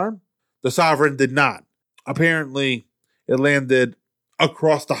Kent farm. The Sovereign did not. Apparently, it landed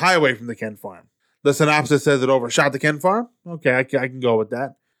across the highway from the Kent farm. The synopsis says it overshot the Kent farm. Okay, I can go with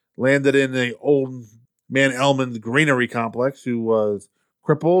that. Landed in the old man Elman's granary complex, who was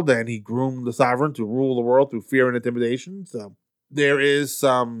crippled, and he groomed the Sovereign to rule the world through fear and intimidation. So there is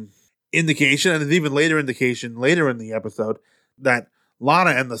some indication, and there's even later indication later in the episode, that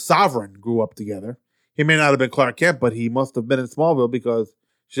Lana and the Sovereign grew up together. He may not have been Clark Kent, but he must have been in Smallville because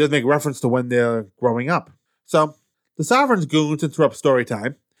she does make reference to when they're growing up. So the Sovereign's goons interrupt story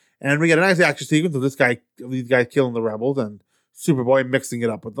time, and we get a nice action sequence of these guys killing the rebels and Superboy mixing it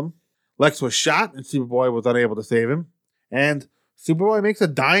up with them. Lex was shot, and Superboy was unable to save him. And Superboy makes a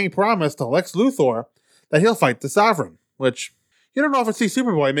dying promise to Lex Luthor that he'll fight the Sovereign, which you don't often see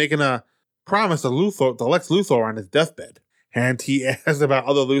Superboy making a promise to Lex Luthor on his deathbed. And he asks about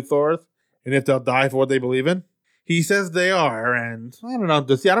other Luthors and if they'll die for what they believe in. He says they are, and I don't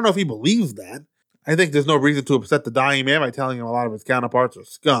know if he believes that. I think there's no reason to upset the dying man by telling him a lot of his counterparts are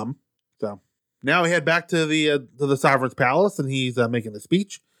scum. So now we head back to the Sovereign's palace, and he's making a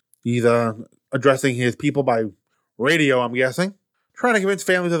speech. He's addressing his people by radio, I'm guessing, trying to convince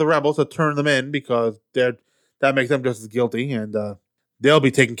families of the rebels to turn them in because that makes them just as guilty, and they'll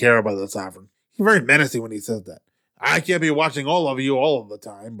be taken care of by the Sovereign. He's very menacing when he says that. I can't be watching all of you all of the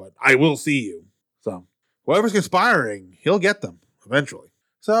time, but I will see you. So whoever's conspiring, he'll get them eventually.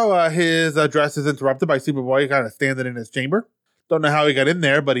 So his address is interrupted by Superboy kind of standing in his chamber. Don't know how he got in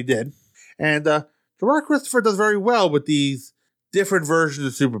there, but he did. And Gerard Christopher does very well with these different versions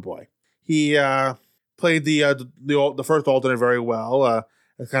of Superboy. He played the first alternate very well,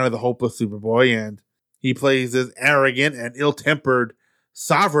 as kind of the hopeless Superboy, and he plays this arrogant and ill-tempered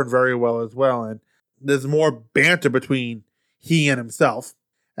Sovereign very well as well, and there's more banter between he and himself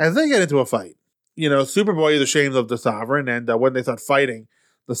as they get into a fight. Superboy is ashamed of the Sovereign, and when they start fighting,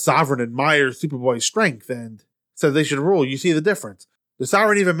 the Sovereign admires Superboy's strength and says they should rule. You see the difference. The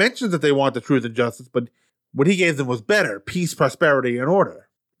Sovereign even mentions that they want the truth and justice, but what he gave them was better: peace, prosperity, and order,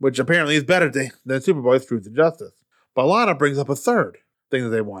 which apparently is better than Superboy's truth and justice. But Lana brings up a third thing that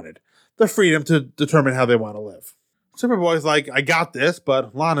they wanted: the freedom to determine how they want to live. Superboy's like, I got this,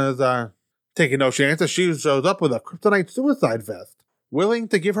 but Lana's taking no chances. She shows up with a kryptonite suicide vest, willing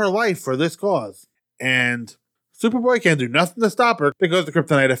to give her life for this cause. And Superboy can't do nothing to stop her because the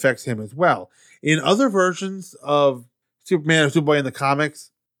kryptonite affects him as well. In other versions of Superman or Superboy in the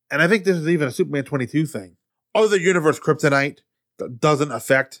comics, and I think this is even a Superman 22 thing, other universe kryptonite doesn't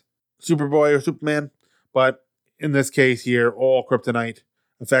affect Superboy or Superman, but in this case here, all kryptonite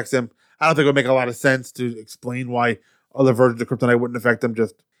affects him. I don't think it would make a lot of sense to explain why other versions of kryptonite wouldn't affect him.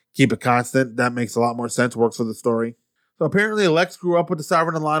 Just keep it constant. That makes a lot more sense, works for the story. So apparently Lex grew up with the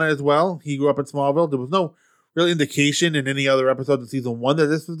Sovereign and Lana as well. He grew up in Smallville. There was no real indication in any other episode in season 1 that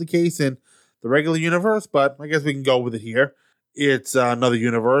this was the case in the regular universe, but I guess we can go with it here. It's another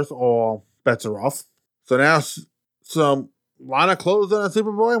universe. All bets are off. So now Lana closes on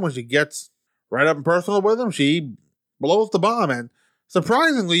Superboy, and when she gets right up and personal with him, she blows the bomb, and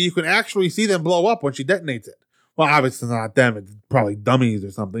surprisingly, you can actually see them blow up when she detonates it. Well, obviously not them. It's probably dummies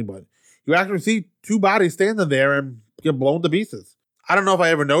or something, but you actually see two bodies standing there and get blown to pieces. I don't know if I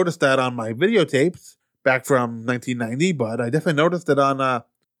ever noticed that on my videotapes back from 1990, but I definitely noticed it on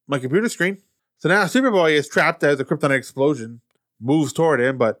my computer screen. So now Superboy is trapped as a kryptonite explosion moves toward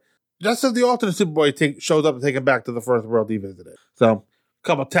him, but just as the alternate Superboy shows up to take him back to the first world he visited. So a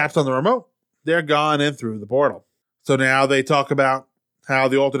couple taps on the remote, they're gone and through the portal. So now they talk about how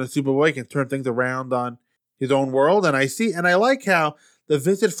the alternate Superboy can turn things around on his own world, and I like how the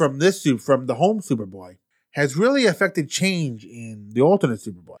visit from the home Superboy has really affected change in the alternate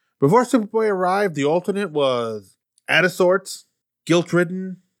Superboy. Before Superboy arrived, the alternate was out of sorts,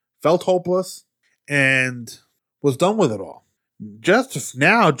 guilt-ridden, felt hopeless, and was done with it all. Just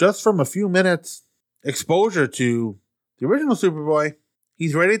from a few minutes exposure to the original Superboy,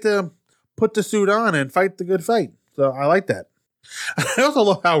 he's ready to put the suit on and fight the good fight. So I like that. I also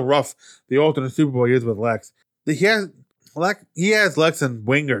love how rough the alternate Superboy is with Lex. He has Lex and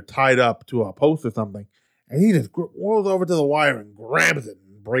Winger tied up to a post or something, and he just rolls over to the wire and grabs it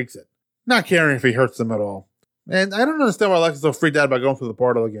and breaks it, not caring if he hurts them at all. And I don't understand why Lex is so freaked out about going through the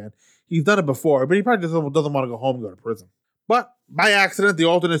portal again. He's done it before, but he probably just doesn't want to go home and go to prison. But by accident, the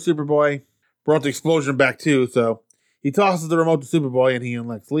alternate Superboy brought the explosion back too, so he tosses the remote to Superboy and he and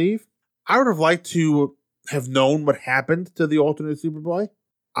Lex leave. I would have liked to have known what happened to the alternate Superboy.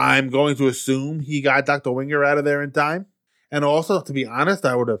 I'm going to assume he got Dr. Winger out of there in time. And also, to be honest,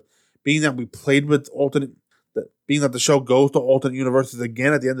 I would have, being that we played with being that the show goes to alternate universes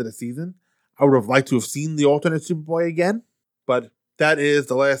again at the end of the season, I would have liked to have seen the alternate Superboy again. But that is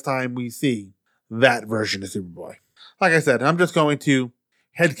the last time we see that version of Superboy. Like I said, I'm just going to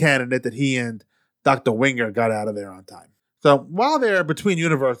headcanon it that he and Dr. Winger got out of there on time. So while they're between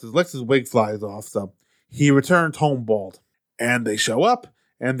universes, Lex's wig flies off, so he returns home bald. And they show up,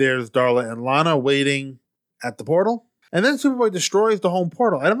 and there's Darla and Lana waiting at the portal. And then Superboy destroys the home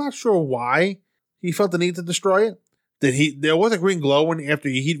portal. And I'm not sure why he felt the need to destroy it. There was a green glow after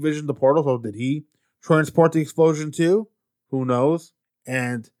he heat visioned the portal, so did he transport the explosion too? Who knows?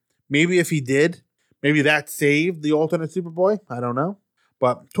 And maybe if he did, maybe that saved the alternate Superboy. I don't know.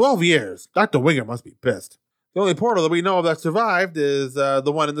 But 12 years, Dr. Winger must be pissed. The only portal that we know of that survived is the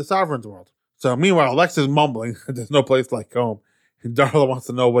one in the Sovereign's world. So meanwhile, Lex is mumbling, there's no place like home. And Darla wants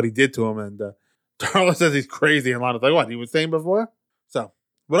to know what he did to him. And Darla says he's crazy. And Lana's like, what, he was saying before? So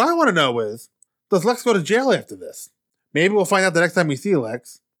what I want to know is, does Lex go to jail after this? Maybe we'll find out the next time we see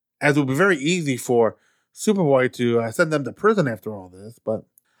Lex, as it will be very easy for Superboy to send them to prison after all this. But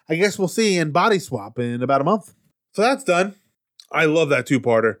I guess we'll see in Body Swap in about a month. So that's done. I love that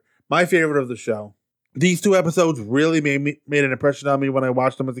two-parter. My favorite of the show. These two episodes really made an impression on me when I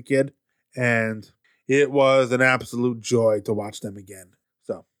watched them as a kid. And it was an absolute joy to watch them again.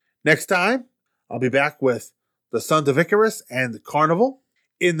 So next time, I'll be back with the Sons of Icarus and Carnival.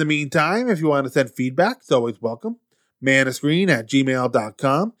 In the meantime, if you want to send feedback, it's always welcome.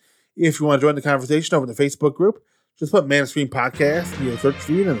 manofscreen@gmail.com. If you want to join the conversation over in the Facebook group, just put Man of Screen Podcast in your search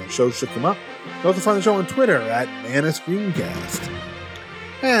feed and the show should come up. You can also find the show on Twitter @ManofScreencast.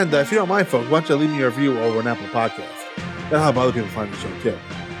 And if you don't mind, folks, why don't you leave me a review over an Apple Podcast? That'll help other people find the show too.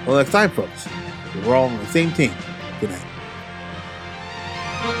 Well, next time, folks, We're all on the same team. Good night.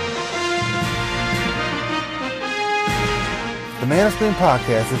 The Man of Screen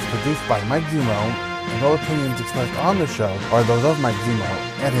podcast is produced by Mike Zumo, and all opinions expressed on the show are those of Mike Zumo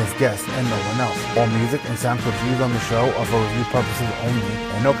and his guests and no one else. All music and sound clips used on the show are for review purposes only,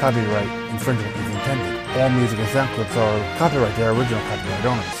 and no copyright infringement is intended. All music and sound clips are copyright their original copyright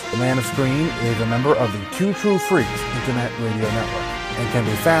owners. The Man of Screen is a member of the Two True Freaks Internet Radio Network and can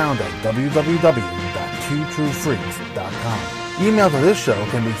be found at www.twotruefreaks.com. Email to this show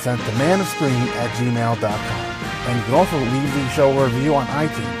can be sent to manofscreen@gmail.com. And you can also leave the show a review on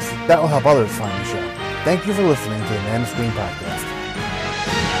iTunes. That will help others find the show. Thank you for listening to the Man of Screen podcast.